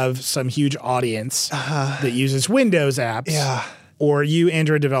have some huge audience that uses Windows apps. Yeah. Or you,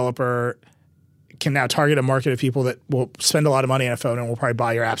 Android developer, can now target a market of people that will spend a lot of money on a phone and will probably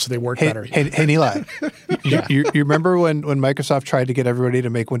buy your apps so they work better. Hey, Neela, you remember when Microsoft tried to get everybody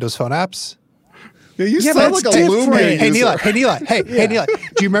to make Windows Phone apps? You sound like a Lumia Hey, user. Neela. Hey, Neela.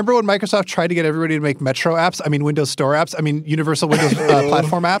 Do you remember when Microsoft tried to get everybody to make Metro apps? I mean, Windows Store apps. I mean, Universal Windows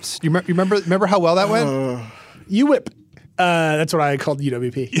Platform apps. You remember how well that went? UWIP. That's what I called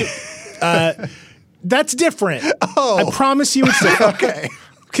UWP. That's different. Oh. I promise you it's different. Okay.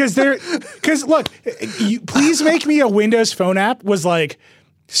 Because look, please make me a Windows Phone app was like,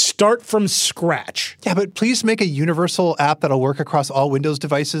 start from scratch. Yeah, but please make a universal app that'll work across all Windows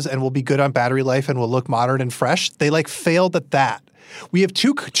devices and will be good on battery life and will look modern and fresh. They like failed at that. We have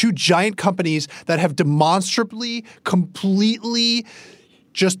two giant companies that have demonstrably, completely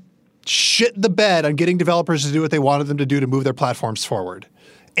just shit the bed on getting developers to do what they wanted them to do to move their platforms forward.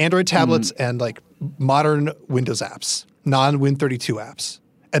 Android tablets and like modern Windows apps. non-Win32 apps.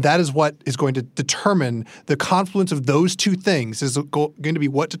 And that is what is going to determine the confluence of those two things is going to be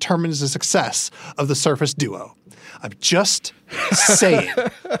what determines the success of the Surface Duo. I'm just saying.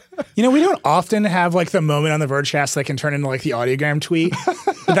 You know, we don't often have like the moment on the Vergecast that can turn into like the audiogram tweet.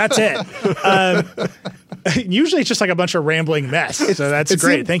 But that's it. Usually it's just like a bunch of rambling mess. So that's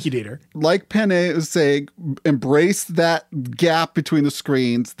great. Thank you, Dieter. Like Penne is saying, embrace that gap between the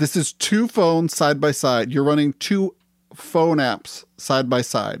screens. This is two phones side by side. You're running two phone apps side by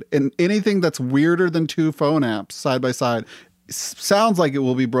side. And anything that's weirder than two phone apps side by side sounds like it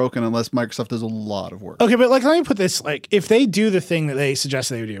will be broken unless Microsoft does a lot of work. Okay, but like let me put this, like if they do the thing that they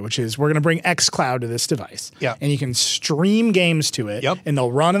suggested they would do, which is we're going to bring xCloud to this device, and you can stream games to it, and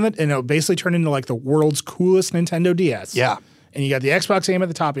they'll run in it, and it'll basically turn into like the world's coolest Nintendo DS. Yeah, and you got the Xbox game at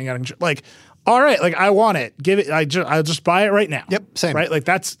the top, and you got like, all right, like I want it, give it, I'll just buy it right now. Yep, same. Right, like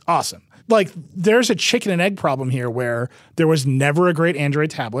that's awesome. Like there's a chicken and egg problem here where there was never a great Android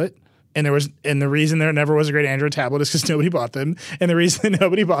tablet. And the reason there never was a great Android tablet is because nobody bought them. And the reason that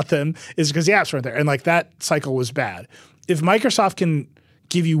nobody bought them is because the apps weren't there. And like that cycle was bad. If Microsoft can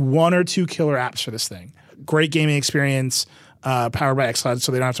give you one or two killer apps for this thing, great gaming experience, powered by xCloud,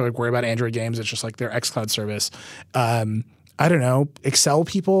 so they don't have to like worry about Android games. It's just like their xCloud service. I don't know, Excel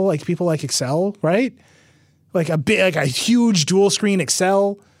people like Excel, right? Like a huge dual screen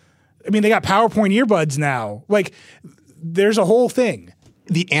Excel. I mean, they got PowerPoint earbuds now. Like there's a whole thing.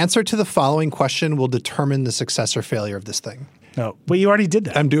 The answer to the following question will determine the success or failure of this thing. No, but you already did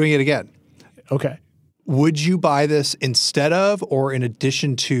that. I'm doing it again. Okay. Would you buy this instead of or in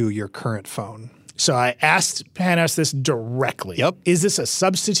addition to your current phone? So I asked Panos this directly. Yep. Is this a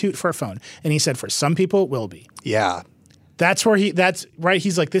substitute for a phone? And he said, for some people, it will be. Yeah. That's right.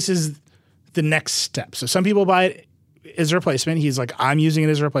 He's like, this is the next step. So some people buy it as a replacement. He's like, I'm using it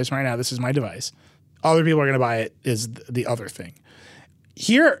as a replacement right now. This is my device. Other people are going to buy it as the other thing.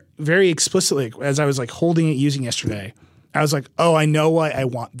 Here, very explicitly, as I was like holding it using yesterday, I was like, oh, I know why I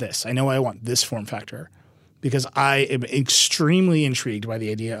want this. I know why I want this form factor. Because I am extremely intrigued by the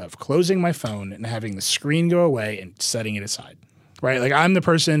idea of closing my phone and having the screen go away and setting it aside. Right? Like I'm the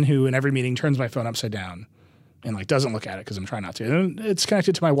person who in every meeting turns my phone upside down and like doesn't look at it because I'm trying not to. And it's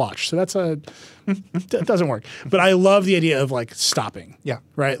connected to my watch. So that doesn't work. But I love the idea of like stopping. Yeah.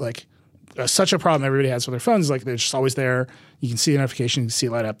 Right? Like such a problem everybody has with their phones. Like they're just always there. You can see the notification, you can see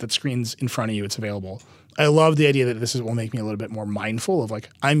it light up. That screen's in front of you. It's available. I love the idea that will make me a little bit more mindful of like,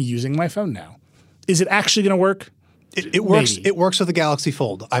 I'm using my phone now. Is it actually going to work? It works. Maybe. It works with the Galaxy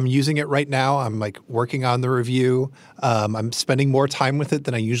Fold. I'm using it right now. I'm like working on the review. I'm spending more time with it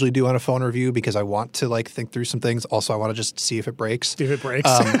than I usually do on a phone review because I want to like think through some things. Also, I want to just see if it breaks.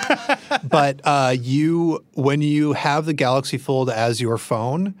 But when you have the Galaxy Fold as your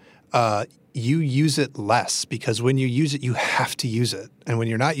phone, you use it less because when you use it, you have to use it. And when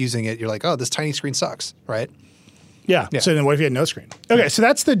you're not using it, you're like, oh, this tiny screen sucks, right? Yeah. So then what if you had no screen? Okay, so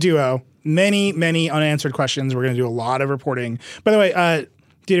that's the Duo. Many, many unanswered questions. We're going to do a lot of reporting. By the way,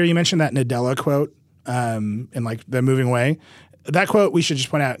 Dieter, you mentioned that Nadella quote in like the moving away. That quote, we should just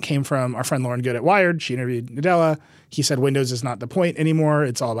point out, came from our friend Lauren Good at Wired. She interviewed Nadella. He said Windows is not the point anymore.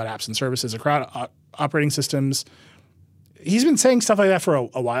 It's all about apps and services across operating systems. He's been saying stuff like that for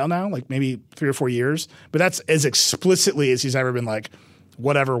a while now, like maybe 3 or 4 years. But that's as explicitly as he's ever been like,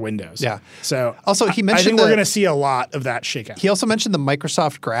 whatever Windows. Yeah. So also he mentioned I think we're going to see a lot of that shake out. He also mentioned the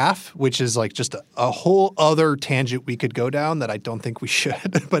Microsoft Graph, which is like just a whole other tangent we could go down that I don't think we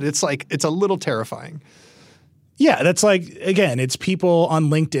should. But it's like it's a little terrifying. Yeah, that's like, again, it's people on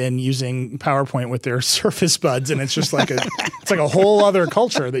LinkedIn using PowerPoint with their Surface Buds, and it's just like it's like a whole other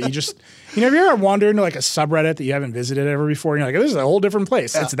culture that you just, have you ever wandered into like a subreddit that you haven't visited ever before, and you're like, this is a whole different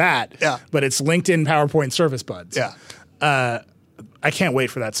place. Yeah. It's that. Yeah. But it's LinkedIn PowerPoint Surface Buds. Yeah. I can't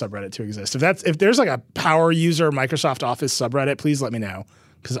wait for that subreddit to exist. If there's like a power user Microsoft Office subreddit, please let me know,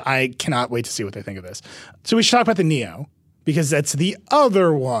 because I cannot wait to see what they think of this. So we should talk about the Neo, because that's the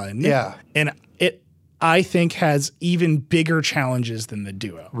other one. Yeah. And I think has even bigger challenges than the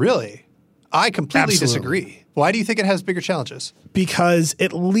Duo. Really? I completely disagree. Why do you think it has bigger challenges? Because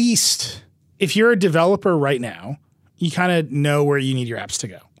at least if you're a developer right now, you kind of know where you need your apps to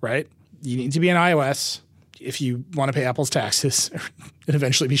go, right? You need to be on iOS if you want to pay Apple's taxes and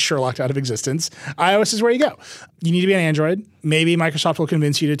eventually be Sherlocked out of existence. iOS is where you go. You need to be on Android. Maybe Microsoft will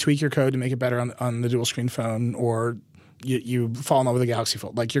convince you to tweak your code to make it better on the dual screen phone, or you fall in love with the Galaxy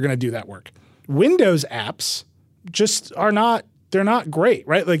Fold. Like you're going to do that work. Windows apps just they're not great,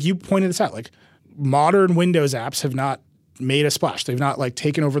 right? Like you pointed this out, like modern Windows apps have not made a splash. They've not like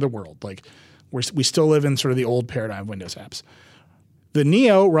taken over the world. Like we still live in sort of the old paradigm of Windows apps. The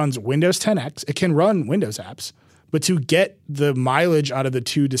Neo runs Windows 10X. It can run Windows apps, But to get the mileage out of the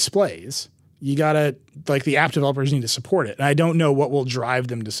two displays, you gotta, like, the app developers need to support it. And I don't know what will drive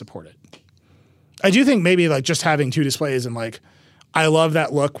them to support it. I do think maybe like just having two displays and like, I love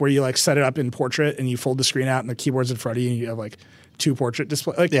that look where you like set it up in portrait and you fold the screen out and the keyboard's in front of you and you have like two portrait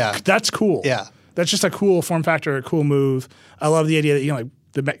displays. Like, that's cool. Yeah. That's just a cool form factor, a cool move. I love the idea that, you know,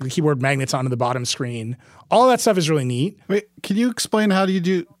 like the keyboard magnets onto the bottom screen. All that stuff is really neat. Wait, can you explain how do you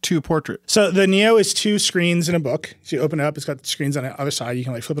do two portrait? So the Neo is two screens in a book. So you open it up, it's got the screens on the other side. You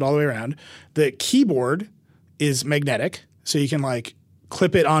can like flip it all the way around. The keyboard is magnetic, so you can like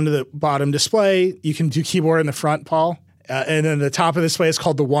clip it onto the bottom display. You can do keyboard in the front, Paul. And then the top of the display is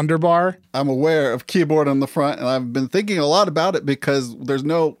called the Wonder Bar. I'm aware of keyboard on the front, and I've been thinking a lot about it because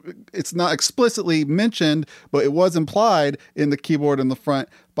it's not explicitly mentioned, but it was implied in the keyboard in the front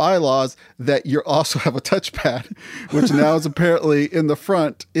bylaws that you also have a touchpad, which now is apparently in the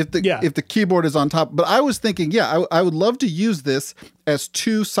front if the keyboard is on top. But I was thinking, I would love to use this as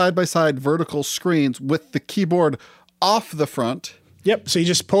two side-by-side vertical screens with the keyboard off the front. Yep. So you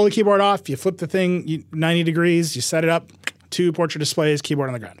just pull the keyboard off, you flip the thing 90 degrees, you set it up, two portrait displays, keyboard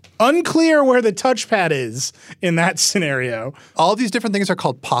on the ground. Unclear where the touchpad is in that scenario. All these different things are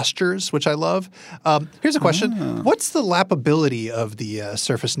called postures, which I love. Here's a question. What's the lapability of the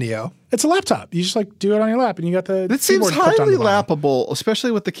Surface Neo? It's a laptop. You just like do it on your lap and you got the It seems keyboard clipped on highly the bottom. lappable, especially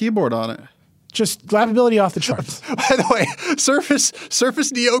with the keyboard on it. Just lappability off the charts. By the way,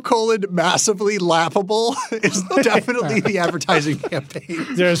 Surface Neo : massively lappable is definitely the advertising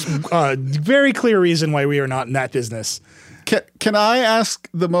campaign. There's a very clear reason why we are not in that business. Can I ask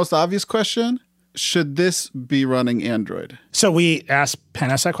the most obvious question? Should this be running Android? So we asked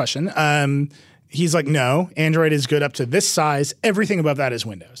Panos that question. He's like, no, Android is good up to this size. Everything above that is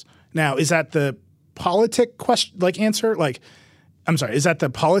Windows. Now, is that the politic question, like answer? Like, I'm sorry, is that the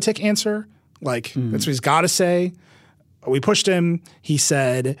politic answer? Like, that's what he's got to say. We pushed him. He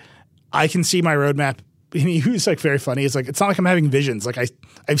said, I can see my roadmap. And he was like very funny. It's like, it's not like I'm having visions. Like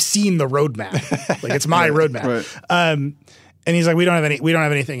I've seen the roadmap. Like it's my roadmap. Right. And he's like, we don't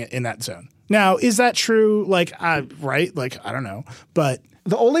have anything in that zone. Now, is that true? Like, right? Like, I don't know. But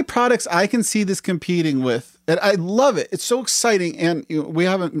the only products I can see this competing with, and I love it. It's so exciting. And we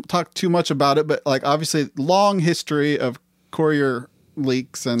haven't talked too much about it, but like obviously long history of courier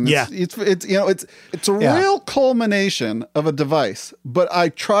leaks and it's a real culmination of a device. But I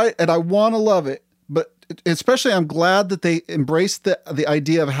try and I want to love it, but especially I'm glad that they embraced the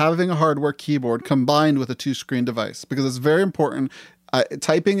idea of having a hardware keyboard combined with a two screen device because it's very important.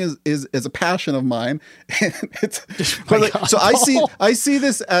 Typing is a passion of mine. So I see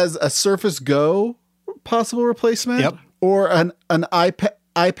this as a Surface Go possible replacement or an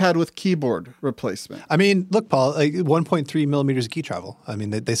iPad with keyboard replacement. I mean, look, Paul, 1.3 millimeters of key travel. I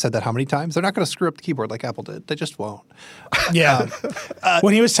mean, they said that how many times? They're not going to screw up the keyboard like Apple did. They just won't. Yeah.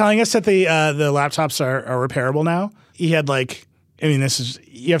 When he was telling us that the laptops are repairable now, he had like, I mean,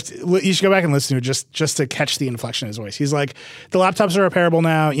 you should go back and listen to it just to catch the inflection in his voice. He's like, the laptops are repairable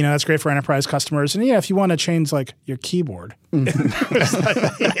now. You know, that's great for enterprise customers. And if you want to change like your keyboard.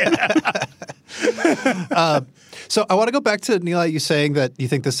 So I want to go back to Neil, you saying that you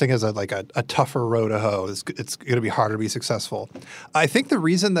think this thing is a tougher road to hoe. It's going to be harder to be successful. I think the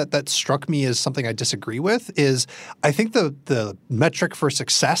reason that struck me as something I disagree with is I think the metric for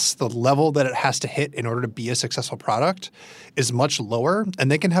success, the level that it has to hit in order to be a successful product is much lower, and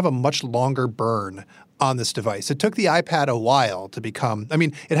they can have a much longer burn on this device. It took the iPad a while to become – I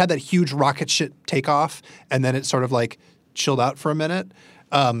mean, it had that huge rocket ship takeoff, and then it sort of like chilled out for a minute.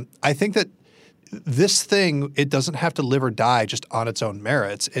 I think that this thing, it doesn't have to live or die just on its own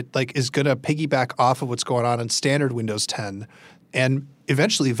merits. It like is going to piggyback off of what's going on in standard Windows 10 and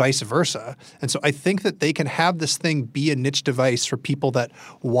eventually vice versa. And so I think that they can have this thing be a niche device for people that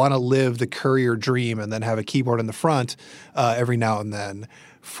want to live the courier dream and then have a keyboard in the front every now and then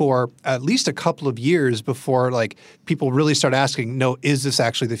for at least a couple of years before like people really start asking, no, is this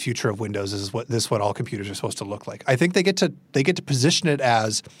actually the future of Windows? Is what all computers are supposed to look like? I think they get to position it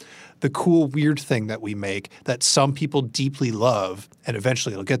as the cool, weird thing that we make that some people deeply love, and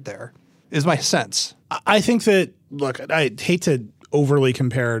eventually it'll get there, is my sense. I think that, look, I hate to overly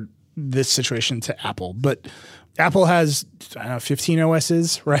compare this situation to Apple, but Apple has, 15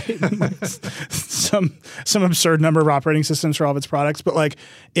 OSs, right? some absurd number of operating systems for all of its products, but like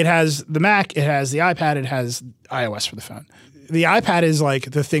it has the Mac, it has the iPad, it has iOS for the phone. The iPad is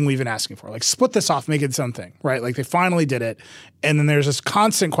like the thing we've been asking for. Like split this off, make it its own thing, right? Like they finally did it. And then there's this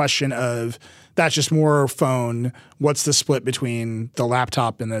constant question of that's just more phone. What's the split between the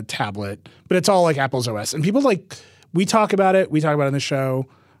laptop and the tablet? But it's all like Apple's OS. And people like, we talk about it in the show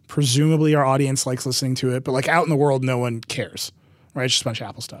Presumably our audience likes listening to it, but like out in the world, no one cares, right? It's just a bunch of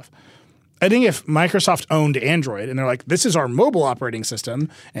Apple stuff. I think if Microsoft owned Android and they're like, this is our mobile operating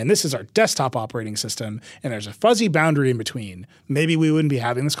system and this is our desktop operating system and there's a fuzzy boundary in between, maybe we wouldn't be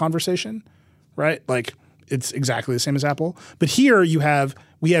having this conversation, right? Like it's exactly the same as Apple. But here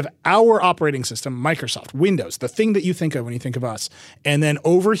we have our operating system, Microsoft, Windows, the thing that you think of when you think of us. And then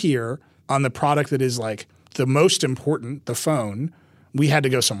over here on the product that is like the most important, the phone, we had to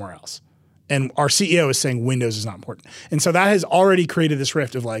go somewhere else. And our CEO is saying Windows is not important. And so that has already created this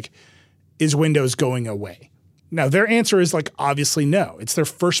rift of like, is Windows going away? Now, their answer is like, obviously no. It's their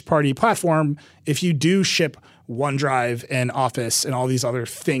first-party platform. If you do ship OneDrive and Office and all these other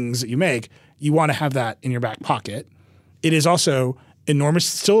things that you make, you want to have that in your back pocket. It is also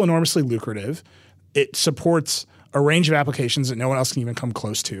still enormously lucrative. It supports a range of applications that no one else can even come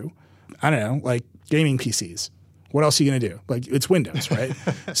close to. I don't know, like gaming PCs. What else are you going to do? Like it's Windows, right?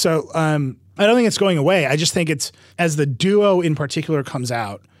 So I don't think it's going away. I just think it's, as the Duo in particular comes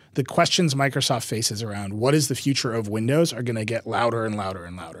out, the questions Microsoft faces around what is the future of Windows are going to get louder and louder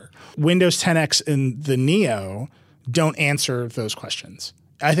and louder. Windows 10X and the Neo don't answer those questions.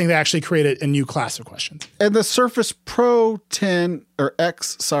 I think they actually created a new class of questions. And the Surface Pro 10 or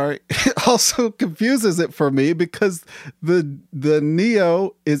X, also confuses it for me because the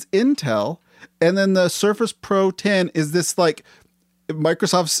Neo is Intel, and then the Surface Pro 10 is this like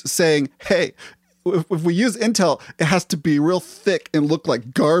Microsoft's saying, hey, if we use Intel, it has to be real thick and look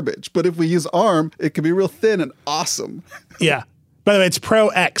like garbage. But if we use ARM, it can be real thin and awesome. Yeah. By the way, it's Pro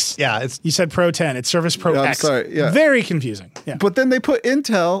X. Yeah. You said Pro 10. It's Surface Pro X. I'm sorry. Yeah. Very confusing. Yeah. But then they put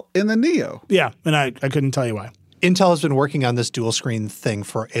Intel in the Neo. Yeah. And I couldn't tell you why. Intel has been working on this dual screen thing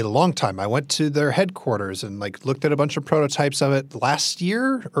for a long time. I went to their headquarters and like looked at a bunch of prototypes of it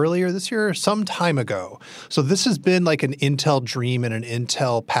earlier this year, some time ago. So this has been like an Intel dream and an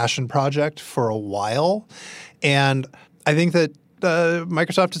Intel passion project for a while. And I think that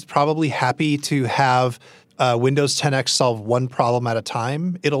Microsoft is probably happy to have Windows 10X solve one problem at a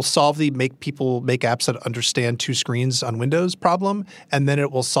time. It'll solve the make people make apps that understand two screens on Windows problem, and then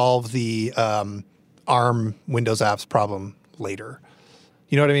it will solve the ARM Windows apps problem later.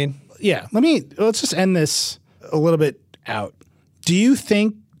 You know what I mean? Yeah. Let's just end this a little bit out. Do you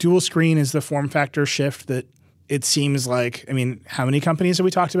think dual screen is the form factor shift that it seems like? I mean, how many companies have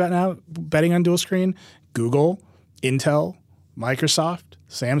we talked about now betting on dual screen? Google, Intel, Microsoft,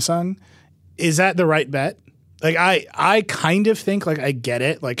 Samsung. Is that the right bet? Like I kind of think like I get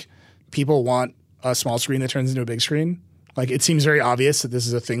it. Like people want a small screen that turns into a big screen. Like it seems very obvious that this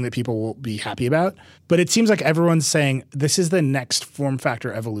is a thing that people will be happy about. But it seems like everyone's saying this is the next form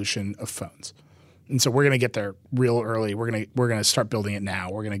factor evolution of phones. And so we're going to get there real early. We're going to start building it now.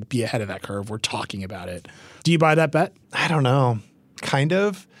 We're going to be ahead of that curve. We're talking about it. Do you buy that bet? I don't know. Kind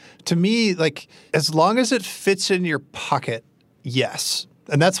of. To me, like as long as it fits in your pocket, yes.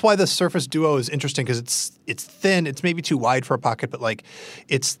 And that's why the Surface Duo is interesting because it's thin. It's maybe too wide for a pocket, but like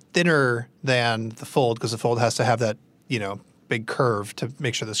it's thinner than the Fold because the Fold has to have that, big curve to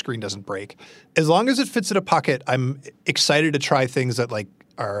make sure the screen doesn't break. As long as it fits in a pocket, I'm excited to try things that like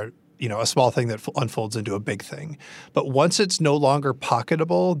are, a small thing that unfolds into a big thing. But once it's no longer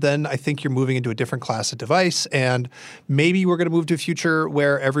pocketable, then I think you're moving into a different class of device. And maybe we're going to move to a future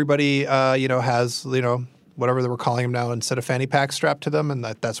where everybody, has, whatever they were calling them now instead of fanny packs strapped to them, and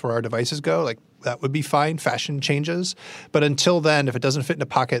that's where our devices go. Like that would be fine. Fashion changes. But until then, if it doesn't fit in a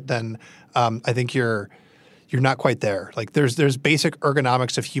pocket, then I think you're not quite there. Like there's basic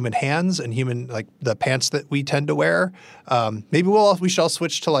ergonomics of human hands and human like the pants that we tend to wear. Maybe we should all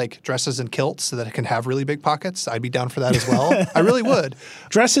switch to like dresses and kilts so that it can have really big pockets. I'd be down for that as well. I really would.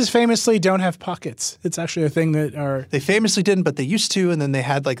 Dresses famously don't have pockets. It's actually a thing that they famously didn't, but they used to. And then they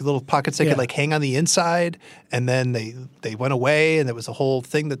had like little pockets that could like hang on the inside. And then they went away, and it was a whole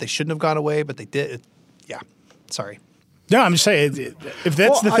thing that they shouldn't have gone away, but they did. Sorry. No, I'm just saying, if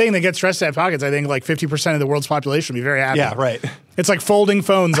that's the thing that gets dressed to have pockets, I think like 50% of the world's population would be very happy. Yeah, right. It's like folding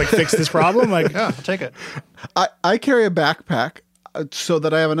phones like fix this problem. Like, yeah, I'll take it. I carry a backpack so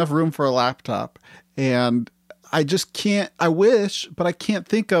that I have enough room for a laptop, and I just can't. I wish, but I can't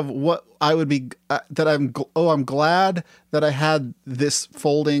think of what I would be. I'm glad that I had this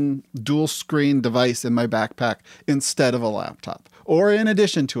folding dual screen device in my backpack instead of a laptop, or in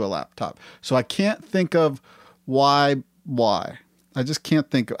addition to a laptop. So I can't think of why. I just can't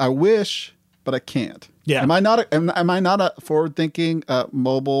think. I wish, but I can't. Yeah. Am I not a forward-thinking,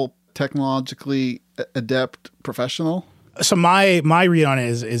 mobile, technologically adept professional? So my read on it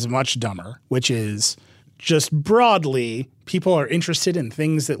is much dumber, which is just broadly people are interested in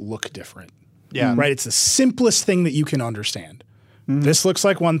things that look different. Yeah. Right. It's the simplest thing that you can understand. This looks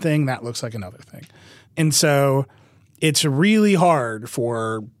like one thing, that looks like another thing. And so it's really hard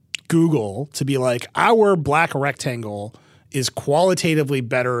for Google to be like, our black rectangle is qualitatively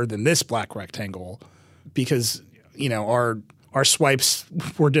better than this black rectangle because, our swipes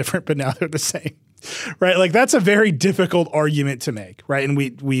were different, but now they're the same. Right? Like that's a very difficult argument to make, right? And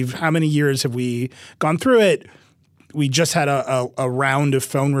we've how many years have we gone through it? We just had a round of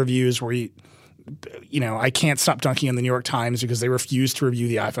phone reviews where I can't stop dunking on the New York Times because they refuse to review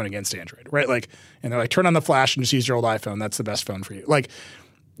the iPhone against Android, right? Like, and they're like, turn on the flash and just use your old iPhone. That's the best phone for you. Like,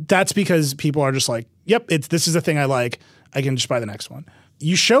 that's because people are just like, yep, this is the thing I like. I can just buy the next one.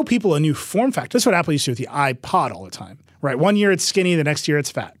 You show people a new form factor. That's what Apple used to do with the iPod all the time, right? One year it's skinny, the next year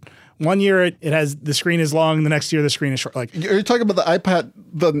it's fat. One year it has the screen is long, the next year the screen is short. Like, are you talking about the iPad,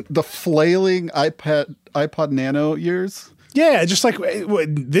 the flailing iPod Nano years? Yeah, just like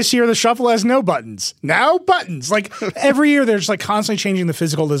this year the Shuffle has no buttons. Now buttons. Like every year they're just like constantly changing the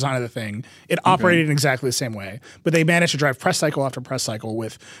physical design of the thing. It operated in exactly the same way, but they managed to drive press cycle after press cycle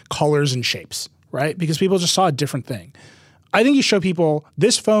with colors and shapes, right? Because people just saw a different thing. I think you show people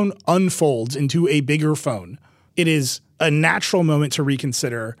this phone unfolds into a bigger phone. It is a natural moment to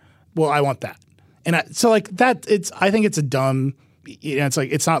reconsider, well, I want that. And I think it's a dumb, it's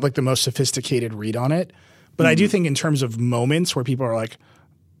like, it's not like the most sophisticated read on it. But I do think in terms of moments where people are like,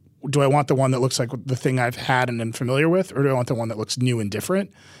 do I want the one that looks like the thing I've had and am familiar with, or do I want the one that looks new and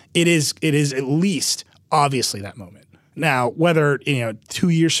different? It is at least obviously that moment. Now, whether 2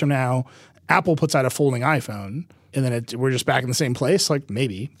 years from now, Apple puts out a folding iPhone and then we're just back in the same place, like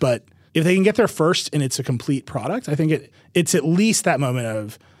maybe. But if they can get there first and it's a complete product, I think it's at least that moment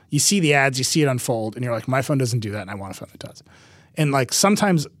of you see the ads, you see it unfold, and you're like, my phone doesn't do that, and I want a phone that does. And like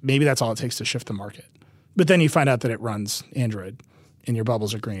sometimes maybe that's all it takes to shift the market. But then you find out that it runs Android and your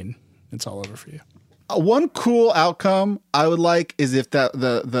bubbles are green. It's all over for you. One cool outcome I would like is if that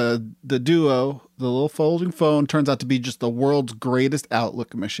the Duo, the little folding phone, turns out to be just the world's greatest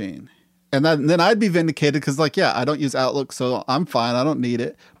Outlook machine. And then I'd be vindicated because I don't use Outlook, so I'm fine. I don't need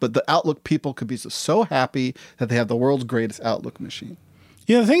it. But the Outlook people could be so happy that they have the world's greatest Outlook machine.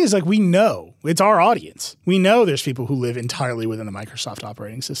 The thing is, we know it's our audience. We know there's people who live entirely within the Microsoft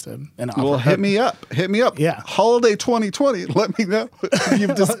operating system. And hit me up. Yeah, holiday 2020. Let me know if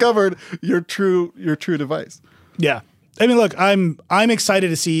you've discovered your true device. Yeah, I mean, look, I'm excited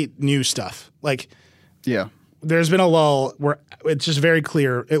to see new stuff. There's been a lull where it's just very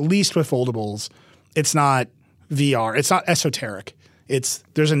clear, at least with foldables, it's not VR, it's not esoteric.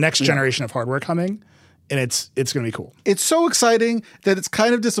 There's a next generation of hardware coming. And it's going to be cool. It's so exciting that it's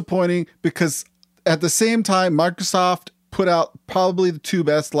kind of disappointing because at the same time, Microsoft put out probably the two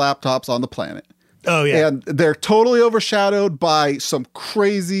best laptops on the planet. Oh, yeah. And they're totally overshadowed by some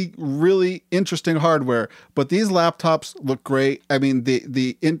crazy, really interesting hardware. But these laptops look great. I mean,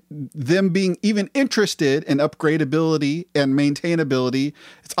 them being even interested in upgradability and maintainability,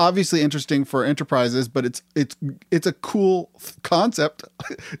 it's obviously interesting for enterprises, but it's a cool concept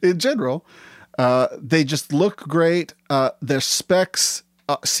in general. They just look great. Their specs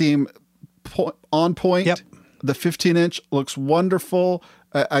seem on point. Yep. The 15-inch looks wonderful.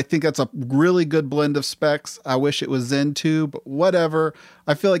 I think that's a really good blend of specs. I wish it was Zen 2, but whatever.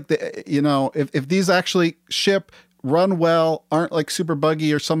 I feel like if these actually ship, run well, aren't like super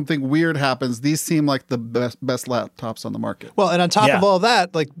buggy or something weird happens, these seem like the best laptops on the market. Well, and on top of all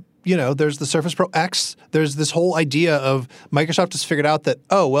that, there's the Surface Pro X. There's this whole idea of Microsoft has figured out that,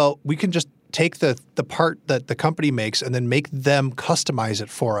 we can just take the part that the company makes and then make them customize it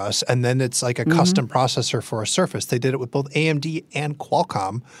for us. And then it's like a custom processor for a Surface. They did it with both AMD and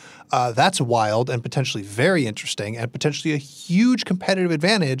Qualcomm. That's wild and potentially very interesting and potentially a huge competitive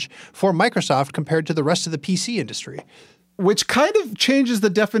advantage for Microsoft compared to the rest of the PC industry. Which kind of changes the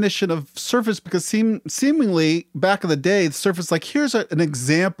definition of Surface because seemingly back in the day, the Surface, here's an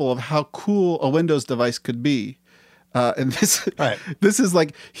example of how cool a Windows device could be. And this is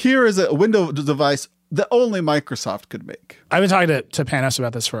here is a Windows device that only Microsoft could make. I've been talking to Panos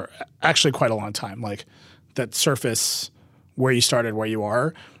about this for actually quite a long time. That Surface, where you started, where you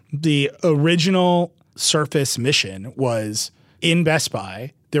are. The original Surface mission was in Best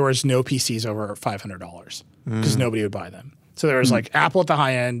Buy, there was no PCs over $500 because nobody would buy them. So there was Apple at the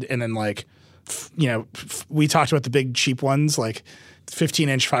high end, and then we talked about the big cheap ones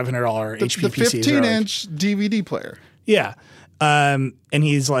 15-inch $500 HP PCs. The 15-inch DVD player. Yeah. And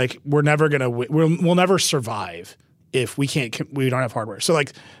he's like, we're never going to we'll never survive if we don't have hardware. So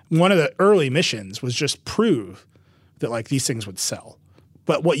one of the early missions was just prove that these things would sell.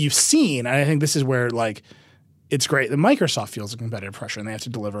 But what you've seen, and I think this is where it's great that Microsoft feels a competitive pressure and they have to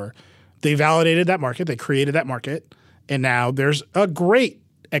deliver. They validated that market. They created that market. And now there's a great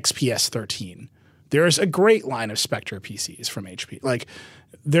XPS 13. There's a great line of Spectre PCs from HP. Like,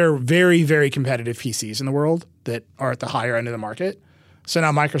 they're very, very competitive PCs in the world that are at the higher end of the market. So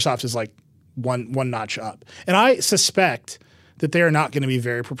now Microsoft is like one notch up. And I suspect that they are not going to be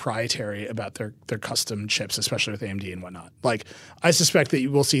very proprietary about their custom chips, especially with AMD and whatnot. Like, I suspect that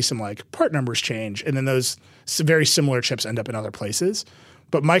you will see some like part numbers change, and then those very similar chips end up in other places.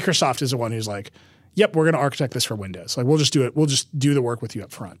 But Microsoft is the one who's like, yep, we're going to architect this for Windows. Like, we'll just do it. We'll just do the work with you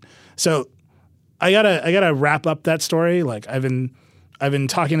up front. So I gotta wrap up that story. Like, I've been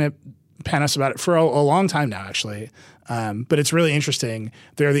talking to Panos about it for a long time now, actually. But it's really interesting.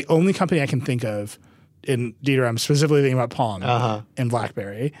 They're the only company I can think of, in Dieter, I'm specifically thinking about Palm and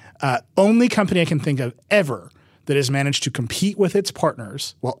BlackBerry. Only company I can think of ever that has managed to compete with its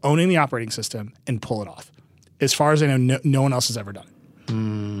partners while owning the operating system and pull it off. As far as I know, no one else has ever done it.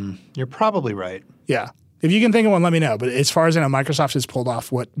 You're probably right. Yeah. If you can think of one, let me know. But as far as I know, Microsoft has pulled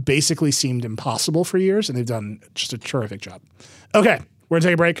off what basically seemed impossible for years, and they've done just a terrific job. Okay, we're going to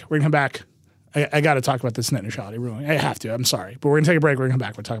take a break. We're going to come back. I got to talk about this net neutrality ruling. I have to. I'm sorry. But we're going to take a break. We're going to come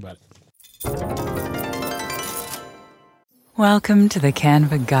back. We'll talk about it. Welcome to the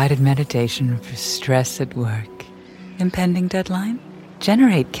Canva guided meditation for stress at work. Impending deadline?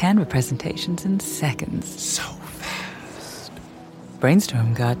 Generate Canva presentations in seconds. So fast.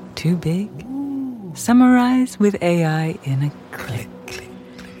 Brainstorm got too big? Summarize with AI in a click.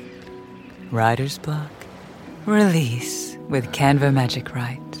 Writer's block? Release with Canva Magic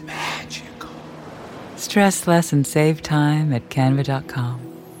Write. Magical. Stress less and save time at canva.com.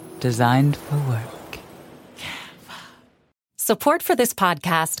 Designed for work. Support for this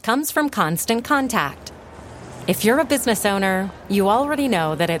podcast comes from Constant Contact. If you're a business owner, you already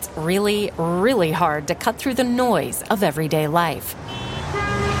know that it's really, really hard to cut through the noise of everyday life.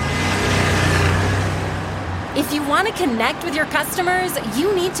 If you want to connect with your customers,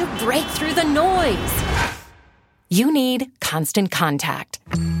 you need to break through the noise. You need Constant Contact.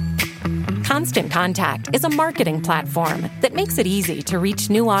 Constant Contact is a marketing platform that makes it easy to reach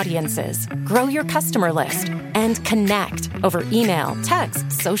new audiences, grow your customer list, and connect over email, text,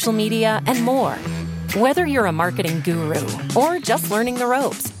 social media, and more. Whether you're a marketing guru or just learning the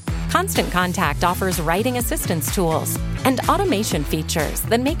ropes, Constant Contact offers writing assistance tools and automation features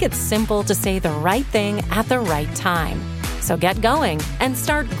that make it simple to say the right thing at the right time. So get going and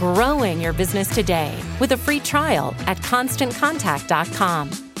start growing your business today with a free trial at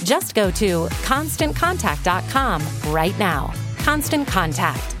ConstantContact.com. Just go to ConstantContact.com right now. Constant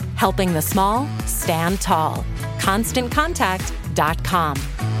Contact, helping the small stand tall. ConstantContact.com.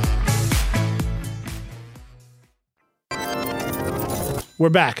 We're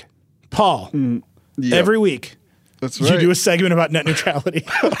back. Paul, Yep. every week That's you right. do a segment about net neutrality.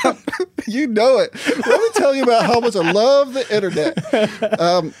 You know it. Let me tell you about how much I love the internet.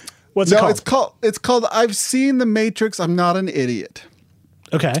 What's it called? It's called I've Seen the Matrix, I'm Not an Idiot.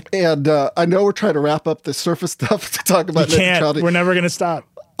 Okay. And I know we're trying to wrap up the surface stuff to talk about You net can't. neutrality. We're never going to stop.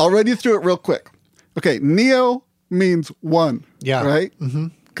 I'll run you through it real quick. Okay, Neo means one. Yeah. Right?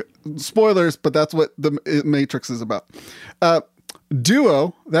 Spoilers, but that's what the Matrix is about.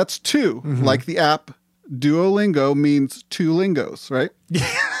 Duo, that's two. Like the app Duolingo means two lingos, right?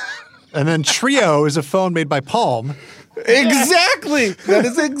 And then Trio is a phone made by Palm. Exactly. That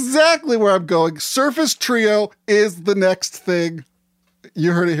is exactly where I'm going. Surface Trio is the next thing.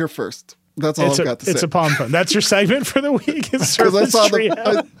 You heard it here first. That's all I've got to say. It's a Palm phone. That's your segment for the week. Is Surface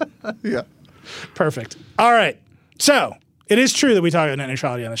Trio. Yeah. Perfect. All right. So it is true that we talk about net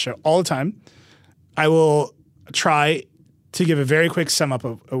neutrality on the show all the time. I will try to give a very quick sum up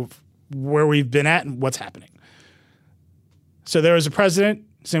of where we've been at and what's happening. So there was a president,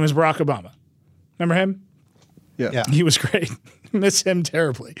 his name was Barack Obama. Remember him? Yeah. He was great. Miss him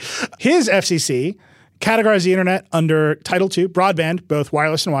terribly. His FCC categorized the internet under Title II, broadband, both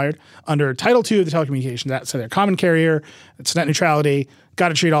wireless and wired, under Title II of the Telecommunications Act. So they're common carrier, it's net neutrality, got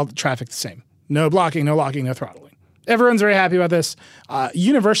to treat all the traffic the same. No blocking, no locking, no throttling. Everyone's very happy about this.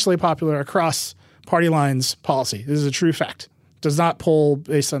 Universally popular across party lines policy. This is a true fact. Does not poll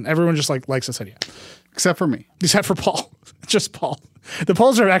based on, everyone just likes this idea. Except for me. Except for Paul. Just Paul. The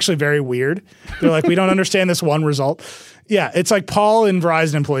polls are actually very weird. They're like, we don't understand this one result. Yeah, it's like Paul and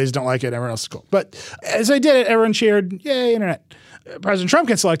Verizon employees don't like it. Everyone else is cool. But as I did it, everyone cheered, yay, internet. President Trump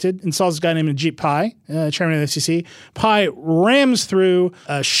gets elected, installs a guy named Ajit Pai, chairman of the FCC. Pai rams through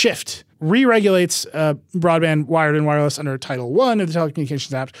a shift, re-regulates broadband, wired, and wireless under Title I of the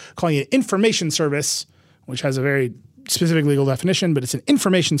Telecommunications Act, calling it information service, which has a very specific legal definition, but it's an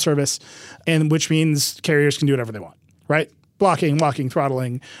information service, and which means carriers can do whatever they want, right? blocking,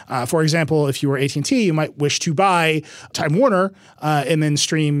 throttling. For example, if you were AT&T, you might wish to buy Time Warner and then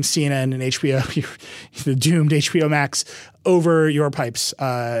stream CNN and HBO, the doomed HBO Max, over your pipes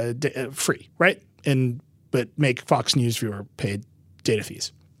free, right? But make Fox News viewer paid data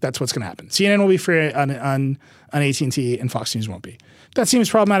fees. That's what's going to happen. CNN will be free on AT&T and Fox News won't be. That seems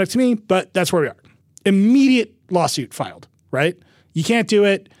problematic to me, but that's where we are. Immediate lawsuit filed, right? You can't do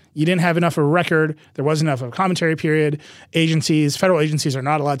it. You didn't have enough of a record. There wasn't enough of a commentary period. Federal agencies are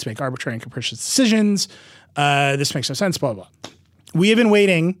not allowed to make arbitrary and capricious decisions. This makes no sense, blah, blah, blah. We have been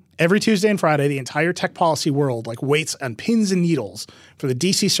waiting every Tuesday and Friday. The entire tech policy world waits on pins and needles for the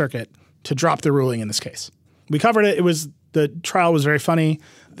DC Circuit to drop the ruling in this case. We covered it. The trial was very funny.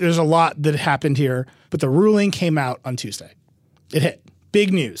 There's a lot that happened here, but the ruling came out on Tuesday. It hit.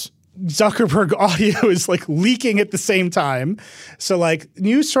 Big news. Zuckerberg audio is leaking at the same time. So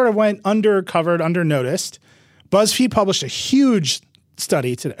news sort of went undercovered, undernoticed. BuzzFeed published a huge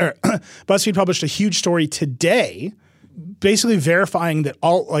study today. BuzzFeed published a huge story today, basically verifying that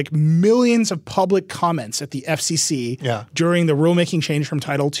all millions of public comments at the FCC during the rulemaking change from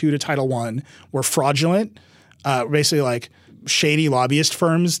Title II to Title I were fraudulent. Basically shady lobbyist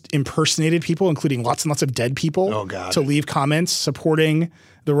firms impersonated people, including lots and lots of dead people, to leave comments supporting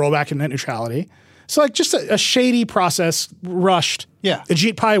the rollback of net neutrality. So just a shady process, rushed. Yeah.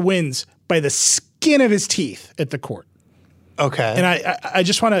 Ajit Pai wins by the skin of his teeth at the court. Okay. And I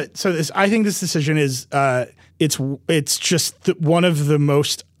just want to I think this decision is it's just one of the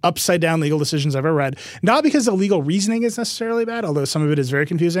most upside down legal decisions I've ever read. Not because the legal reasoning is necessarily bad, although some of it is very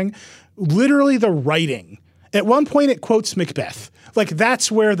confusing. Literally the writing. At one point, it quotes Macbeth.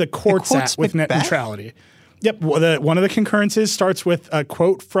 That's where the court's at with net neutrality. Yep. One of the concurrences starts with a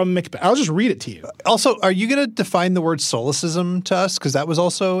quote from Macbeth. I'll just read it to you. Also, are you going to define the word solecism to us? Because that was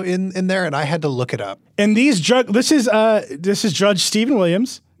also in there, and I had to look it up. And this is Judge Stephen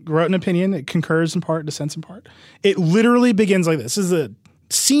Williams, wrote an opinion. It concurs in part, dissents in part. It literally begins like this. This is a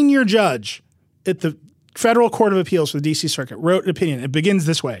senior judge at the Federal Court of Appeals for the D.C. Circuit, wrote an opinion. It begins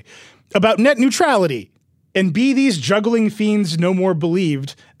this way. About net neutrality. And be these juggling fiends no more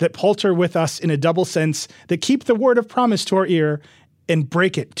believed that palter with us in a double sense, that keep the word of promise to our ear and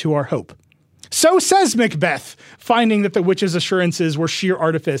break it to our hope. So says Macbeth, finding that the witch's assurances were sheer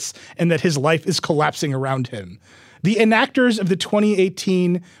artifice and that his life is collapsing around him. The enactors of the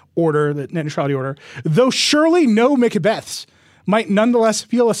 2018 order, the net neutrality order, though surely no Macbeths, might nonetheless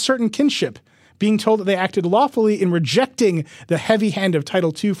feel a certain kinship, being told that they acted lawfully in rejecting the heavy hand of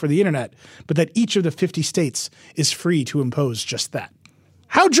Title II for the internet, but that each of the 50 states is free to impose just that.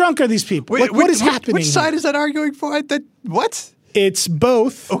 How drunk are these people? What is happening? Which side is that arguing for? What? It's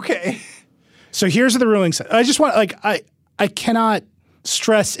both. Okay. So here's what the ruling said. I just want, I cannot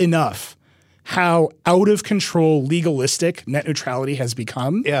stress enough how out of control legalistic net neutrality has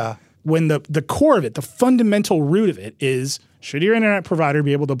become. Yeah. When the core of it, the fundamental root of it is, should your internet provider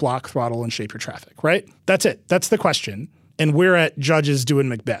be able to block, throttle, and shape your traffic, right? That's it. That's the question. And we're at judges doing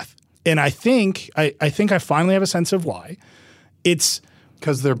Macbeth. And I think I finally have a sense of why. It's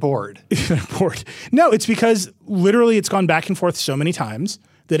because they're bored. They're bored. No, it's because literally it's gone back and forth so many times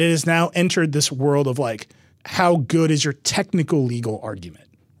that it has now entered this world of how good is your technical legal argument,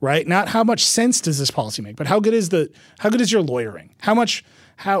 right? Not how much sense does this policy make, but how good is your lawyering?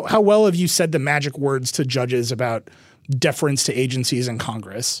 How well have you said the magic words to judges about deference to agencies and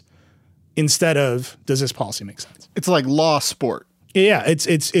Congress instead of, does this policy make sense? It's like law sport. Yeah,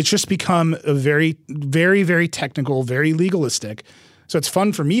 it's just become a very, very, very technical, very legalistic. So it's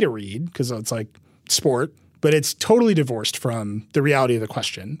fun for me to read because it's like sport, but it's totally divorced from the reality of the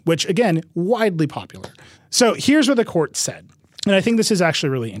question, which again, widely popular. So here's what the court said. And I think this is actually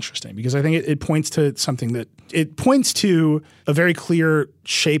really interesting because I think it points to something that it points to a very clear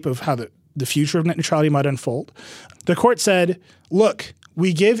shape of how the future of net neutrality might unfold. The court said, look,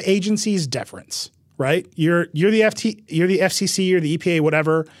 we give agencies deference, right? You're the FCC, you're the EPA,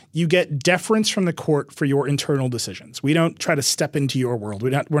 whatever. You get deference from the court for your internal decisions. We don't try to step into your world. We're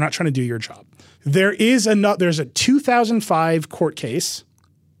not trying to do your job. There's a 2005 court case.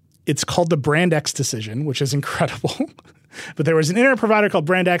 It's called the Brand X decision, which is incredible. But there was an internet provider called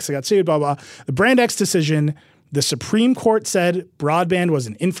Brand X that got sued, blah, blah. The Brand X decision, the Supreme Court said broadband was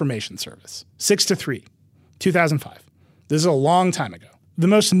an information service. 6-3, 2005. This is a long time ago. The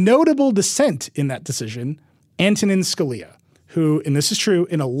most notable dissent in that decision, Antonin Scalia, who, and this is true,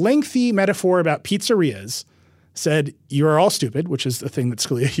 in a lengthy metaphor about pizzerias, said, you are all stupid, which is the thing that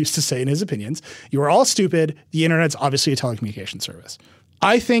Scalia used to say in his opinions. You are all stupid. The internet's obviously a telecommunications service.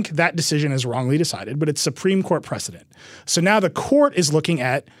 I think that decision is wrongly decided, but it's Supreme Court precedent. So now the court is looking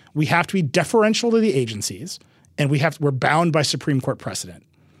at, we have to be deferential to the agencies, and we're bound by Supreme Court precedent.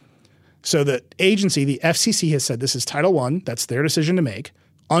 So the agency, the FCC, has said this is Title I. That's their decision to make.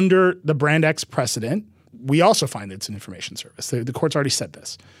 Under the Brand X precedent, we also find that it's an information service. The court's already said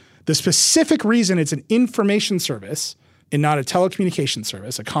this. The specific reason it's an information service and not a telecommunication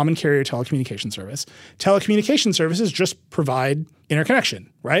service, a common carrier telecommunication services just provide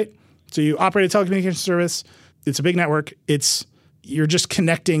interconnection, right? So you operate a telecommunication service. It's a big network. You're just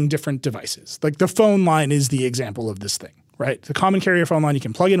connecting different devices. Like the phone line is the example of this thing, right? The common carrier phone line, you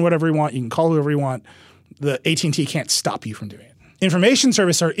can plug in whatever you want. You can call whoever you want. The AT&T can't stop you from doing it. Information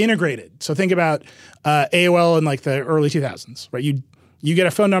services are integrated. So think about AOL in like the early 2000s, right? You get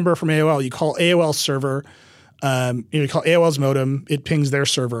a phone number from AOL. You call AOL server. You call AOL's modem. It pings their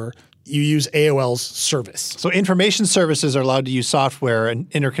server. You use AOL's service. So information services are allowed to use software, and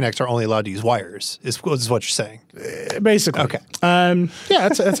interconnects are only allowed to use wires, is what you're saying. Basically. Okay. Yeah,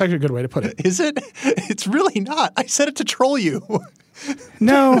 that's actually a good way to put it. Is it? It's really not. I said it to troll you.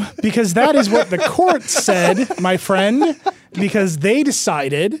 No, because that is what the court said, my friend, because they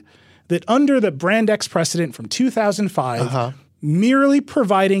decided that under the Brand X precedent from 2005, merely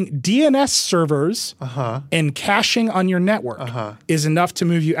providing DNS servers and caching on your network is enough to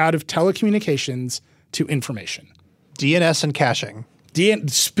move you out of telecommunications to information. DNS and caching.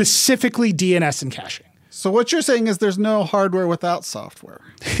 Specifically DNS and caching. So what you're saying is there's no hardware without software.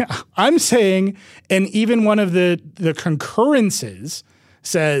 I'm saying, and even one of the concurrences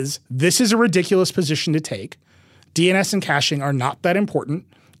says, this is a ridiculous position to take. DNS and caching are not that important.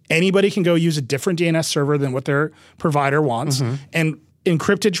 Anybody can go use a different DNS server than what their provider wants. And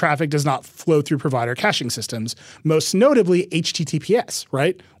encrypted traffic does not flow through provider caching systems, most notably HTTPS,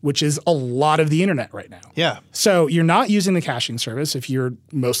 right? Which is a lot of the internet right now. Yeah. So you're not using the caching service if you're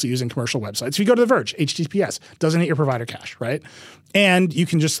mostly using commercial websites. If you go to The Verge, HTTPS doesn't hit your provider cache, right? And you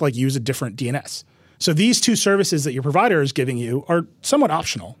can just like use a different DNS. So these two services that your provider is giving you are somewhat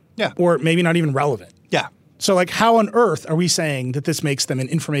optional. Yeah. Or maybe not even relevant. Yeah. So like how on earth are we saying that this makes them an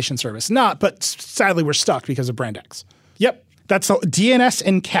information service? Not, but sadly we're stuck because of Brand X. Yep. That's the DNS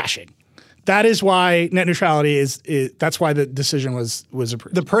and caching. That is why net neutrality is that's why the decision was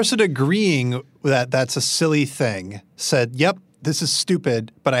approved. The person agreeing that that's a silly thing said, yep, this is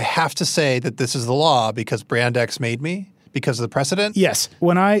stupid, but I have to say that this is the law because Brand X made me because of the precedent? Yes.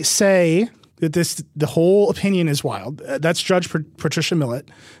 When I say that the whole opinion is wild, that's Judge Patricia Millett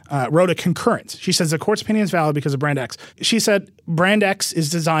wrote a concurrence. She says the court's opinion is valid because of Brand X. She said Brand X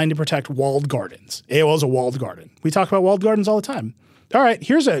is designed to protect walled gardens. AOL is a walled garden. We talk about walled gardens all the time. All right,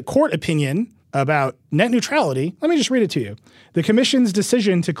 here's a court opinion about net neutrality. Let me just read it to you. The commission's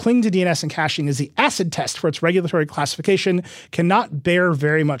decision to cling to DNS and caching as the acid test for its regulatory classification cannot bear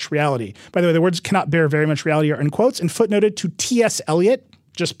very much reality. By the way, the words cannot bear very much reality are in quotes and footnoted to T.S. Eliot.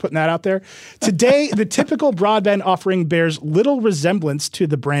 Just putting that out there. Today, the typical broadband offering bears little resemblance to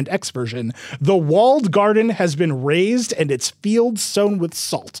the Brand X version. The walled garden has been raised and its fields sown with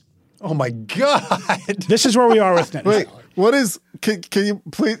salt. Oh my God. This is where we are with net neutrality. Wait, what is, can you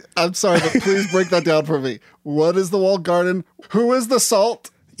please, I'm sorry, but please break that down for me. What is the walled garden? Who is the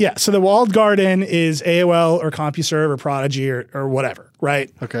salt? Yeah, so the walled garden is AOL or CompuServe or Prodigy or whatever,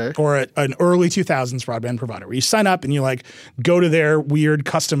 right? Okay. Or an early 2000s broadband provider where you sign up and you like go to their weird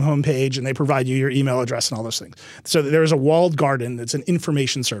custom homepage and they provide you your email address and all those things. So there's a walled garden that's an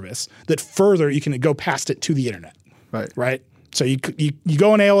information service that further you can go past it to the internet. Right. Right? So you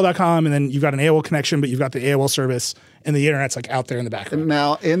go on AOL.com and then you've got an AOL connection, but you've got the AOL service and the internet's like out there in the background. And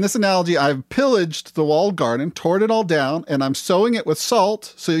now, in this analogy, I've pillaged the walled garden, torn it all down, and I'm sowing it with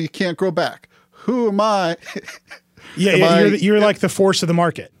salt so you can't grow back. Who am I? You're like the force of the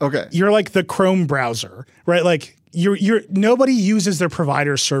market. Okay. You're like the Chrome browser, right? Like you're nobody uses their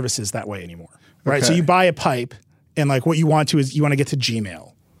provider services that way anymore, right? Okay. So you buy a pipe and like what you want to is you want to get to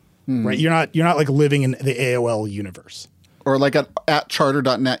Gmail, right? You're not like living in the AOL universe. Or like at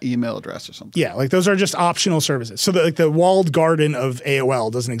charter.net email address or something. Yeah, like those are just optional services. So the walled garden of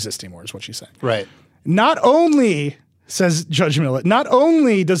AOL doesn't exist anymore is what she's saying. Right. Not only, says Judge Millett, not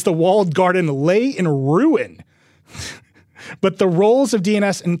only does the walled garden lay in ruin, but the roles of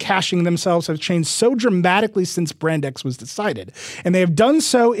DNS and caching themselves have changed so dramatically since Brand X was decided. And they have done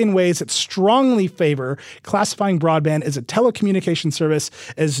so in ways that strongly favor classifying broadband as a telecommunication service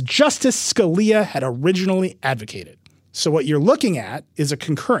as Justice Scalia had originally advocated. So what you're looking at is a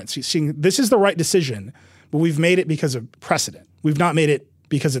concurrence. You're seeing this is the right decision, but we've made it because of precedent. We've not made it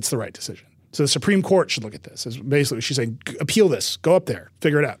because it's the right decision. So the Supreme Court should look at this. As basically, she's saying, appeal this. Go up there.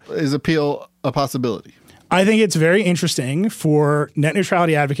 Figure it out. Is appeal a possibility? I think it's very interesting for net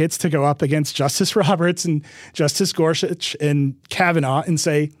neutrality advocates to go up against Justice Roberts and Justice Gorsuch and Kavanaugh and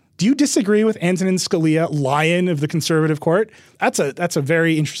say, Do you disagree with Antonin Scalia, lion of the conservative court? That's a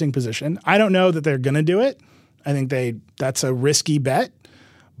very interesting position. I don't know that they're going to do it. I think that's a risky bet.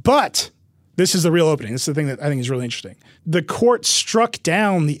 But this is the real opening. This is the thing that I think is really interesting. The court struck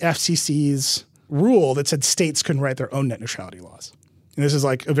down the FCC's rule that said states couldn't write their own net neutrality laws. And this is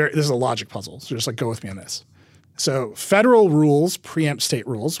a logic puzzle. So just go with me on this. So federal rules preempt state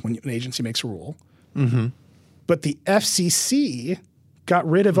rules when an agency makes a rule. Mm-hmm. But the FCC got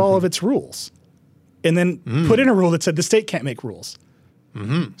rid of all of its rules and then put in a rule that said the state can't make rules.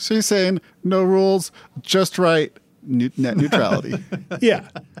 Mm-hmm. So you're saying no rules, just right net neutrality. Yeah.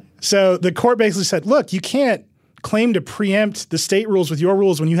 So the court basically said, look, you can't claim to preempt the state rules with your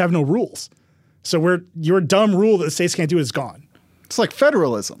rules when you have no rules. So your dumb rule that the states can't do is gone. It's like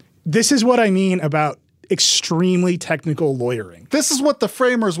federalism. This is what I mean about extremely technical lawyering. This is what the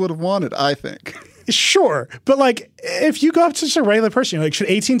framers would have wanted, I think. Sure. But like, if you go up to just a regular person, you're like, should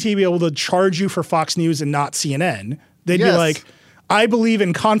AT&T be able to charge you for Fox News and not CNN? They'd be like, I believe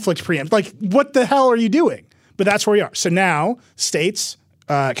in conflict preempt. Like, what the hell are you doing? But that's where we are. So now states,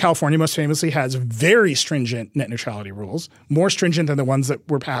 California most famously has very stringent net neutrality rules, more stringent than the ones that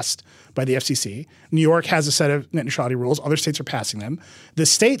were passed by the FCC. New York has a set of net neutrality rules. Other states are passing them. The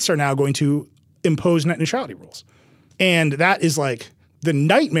states are now going to impose net neutrality rules. And that is like the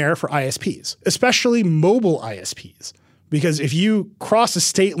nightmare for ISPs, especially mobile ISPs. Because if you cross a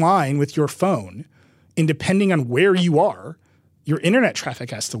state line with your phone, and depending on where you are, your internet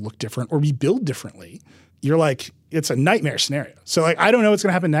traffic has to look different or be billed differently. You're like, it's a nightmare scenario. So like, I don't know what's going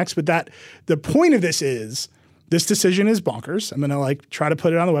to happen next, but the point of this is this decision is bonkers. I'm going to like try to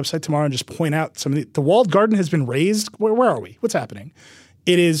put it on the website tomorrow and just point out some of the walled garden has been raised. Where are we? What's happening?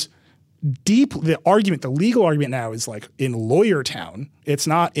 It is deep. The legal argument now is like in lawyer town. It's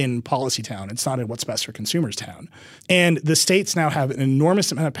not in policy town. It's not in what's best for consumers town. And the states now have an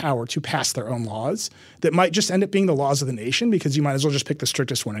enormous amount of power to pass their own laws that might just end up being the laws of the nation because you might as well just pick the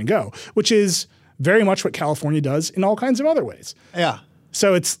strictest one and go, which is very much what California does in all kinds of other ways. Yeah.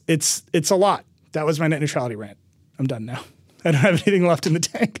 So it's a lot. That was my net neutrality rant. I'm done now. I don't have anything left in the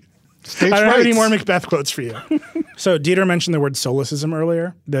tank. I don't have any more Macbeth quotes for you. So Dieter mentioned the word solecism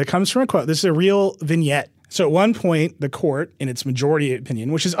earlier. That comes from a quote. This is a real vignette. So at one point, the court, in its majority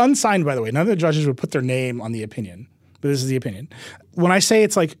opinion, which is unsigned, by the way, none of the judges would put their name on the opinion, but this is the opinion. When I say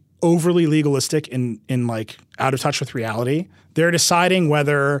it's like overly legalistic and like out of touch with reality, they're deciding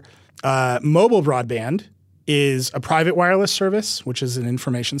whether mobile broadband is a private wireless service, which is an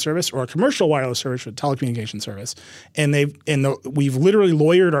information service, or a commercial wireless service, a telecommunication service. And we've literally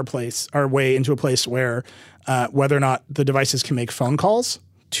lawyered our way into a place where whether or not the devices can make phone calls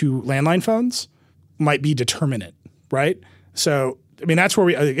to landline phones might be determinate, right? So, I mean, that's where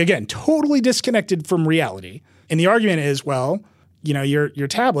we, again, totally disconnected from reality. And the argument is, well, you know, your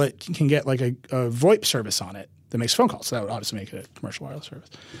tablet can get like a VoIP service on it that makes phone calls. So that would obviously make it a commercial wireless service.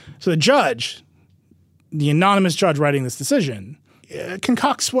 So the judge, the anonymous judge writing this decision,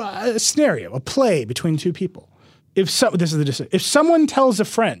 concocts a scenario, a play between two people. If someone tells a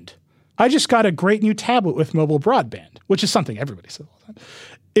friend, I just got a great new tablet with mobile broadband, which is something everybody says all the time,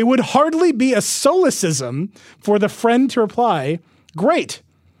 it would hardly be a solecism for the friend to reply, great,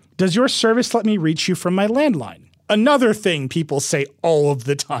 does your service let me reach you from my landline? Another thing people say all of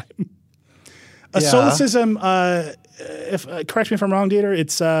the time. Solecism, correct me if I'm wrong, Dieter,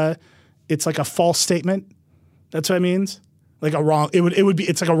 it's like a false statement. That's what it means. Like a wrong.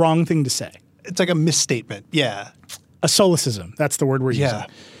 It's like a wrong thing to say. It's like a misstatement. Yeah. A solecism. That's the word we're using.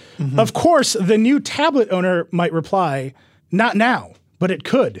 Mm-hmm. Of course, the new tablet owner might reply, not now, but it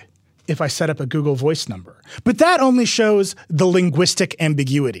could if I set up a Google Voice number. But that only shows the linguistic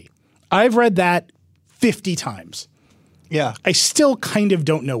ambiguity. I've read that 50 times. Yeah. I still kind of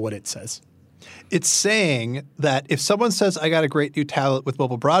don't know what it says. It's saying that if someone says, I got a great new tablet with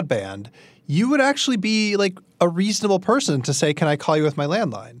mobile broadband, you would actually be like a reasonable person to say, can I call you with my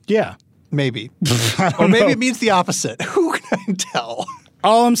landline? Yeah. Maybe. Or maybe it means the opposite. Who can I tell?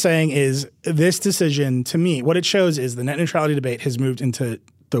 All I'm saying is this decision, to me, what it shows is the net neutrality debate has moved into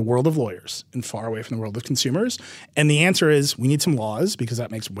the world of lawyers and far away from the world of consumers. And the answer is we need some laws because that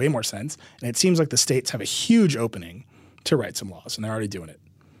makes way more sense. And it seems like the states have a huge opening to write some laws, and they're already doing it.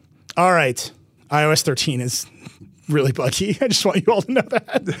 All right. iOS 13 is really buggy. I just want you all to know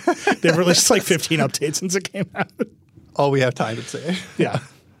that. They've released like 15 updates since it came out. All we have time to say. Yeah.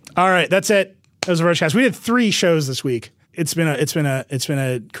 All right. That's it. That was a Vergecast. We did 3 shows this week. It's been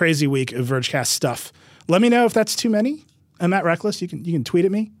a crazy week of Vergecast stuff. Let me know if that's too many. I'm at Reckless. You can tweet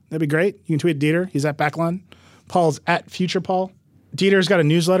at me. That'd be great. You can tweet at Dieter. He's at Backlund. Paul's at FuturePaul. Dieter's got a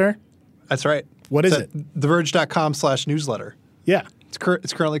newsletter. That's right. What is it? TheVerge.com/newsletter. Yeah.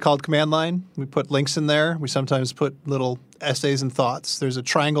 It's currently called Command Line. We put links in there. We sometimes put little essays and thoughts. There's a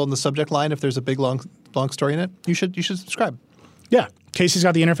triangle in the subject line if there's a big long story in it. You should subscribe. Yeah. Casey's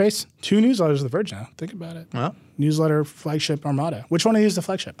got the interface. 2 newsletters of The Verge now. Think about it. Well, newsletter, flagship, Armada. Which one is the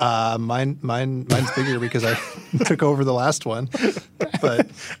flagship? Mine's bigger because I took over the last one. But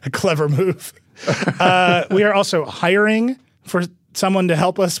a clever move. We are also hiring for someone to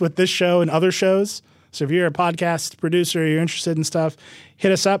help us with this show and other shows. So if you're a podcast producer, you're interested in stuff,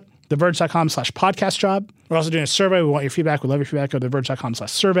 hit us up, theverge.com/podcast job. We're also doing a survey. We want your feedback. We love your feedback. Go to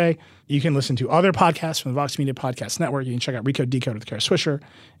theverge.com/survey. You can listen to other podcasts from the Vox Media Podcast Network. You can check out Recode Decode with Kara Swisher.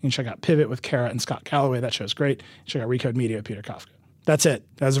 You can check out Pivot with Kara and Scott Calloway. That show's great. Check out Recode Media with Peter Kafka. That's it.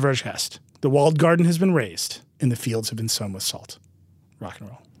 That's a Vergecast. The walled garden has been raised and the fields have been sown with salt. Rock and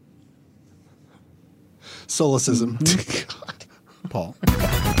roll. Solecism. Paul.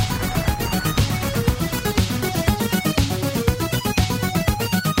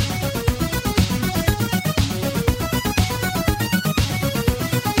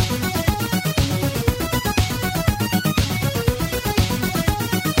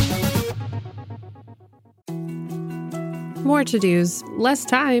 More to-dos, less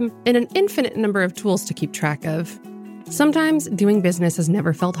time, and an infinite number of tools to keep track of. Sometimes doing business has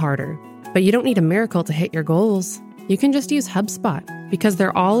never felt harder, but you don't need a miracle to hit your goals. You can just use HubSpot, because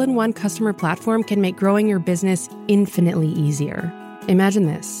their all-in-one customer platform can make growing your business infinitely easier. Imagine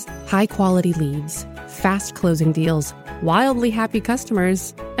this: high-quality leads, fast closing deals, wildly happy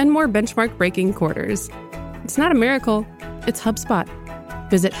customers, and more benchmark-breaking quarters. It's not a miracle, it's HubSpot.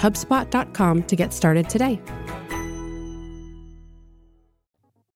 Visit HubSpot.com to get started today.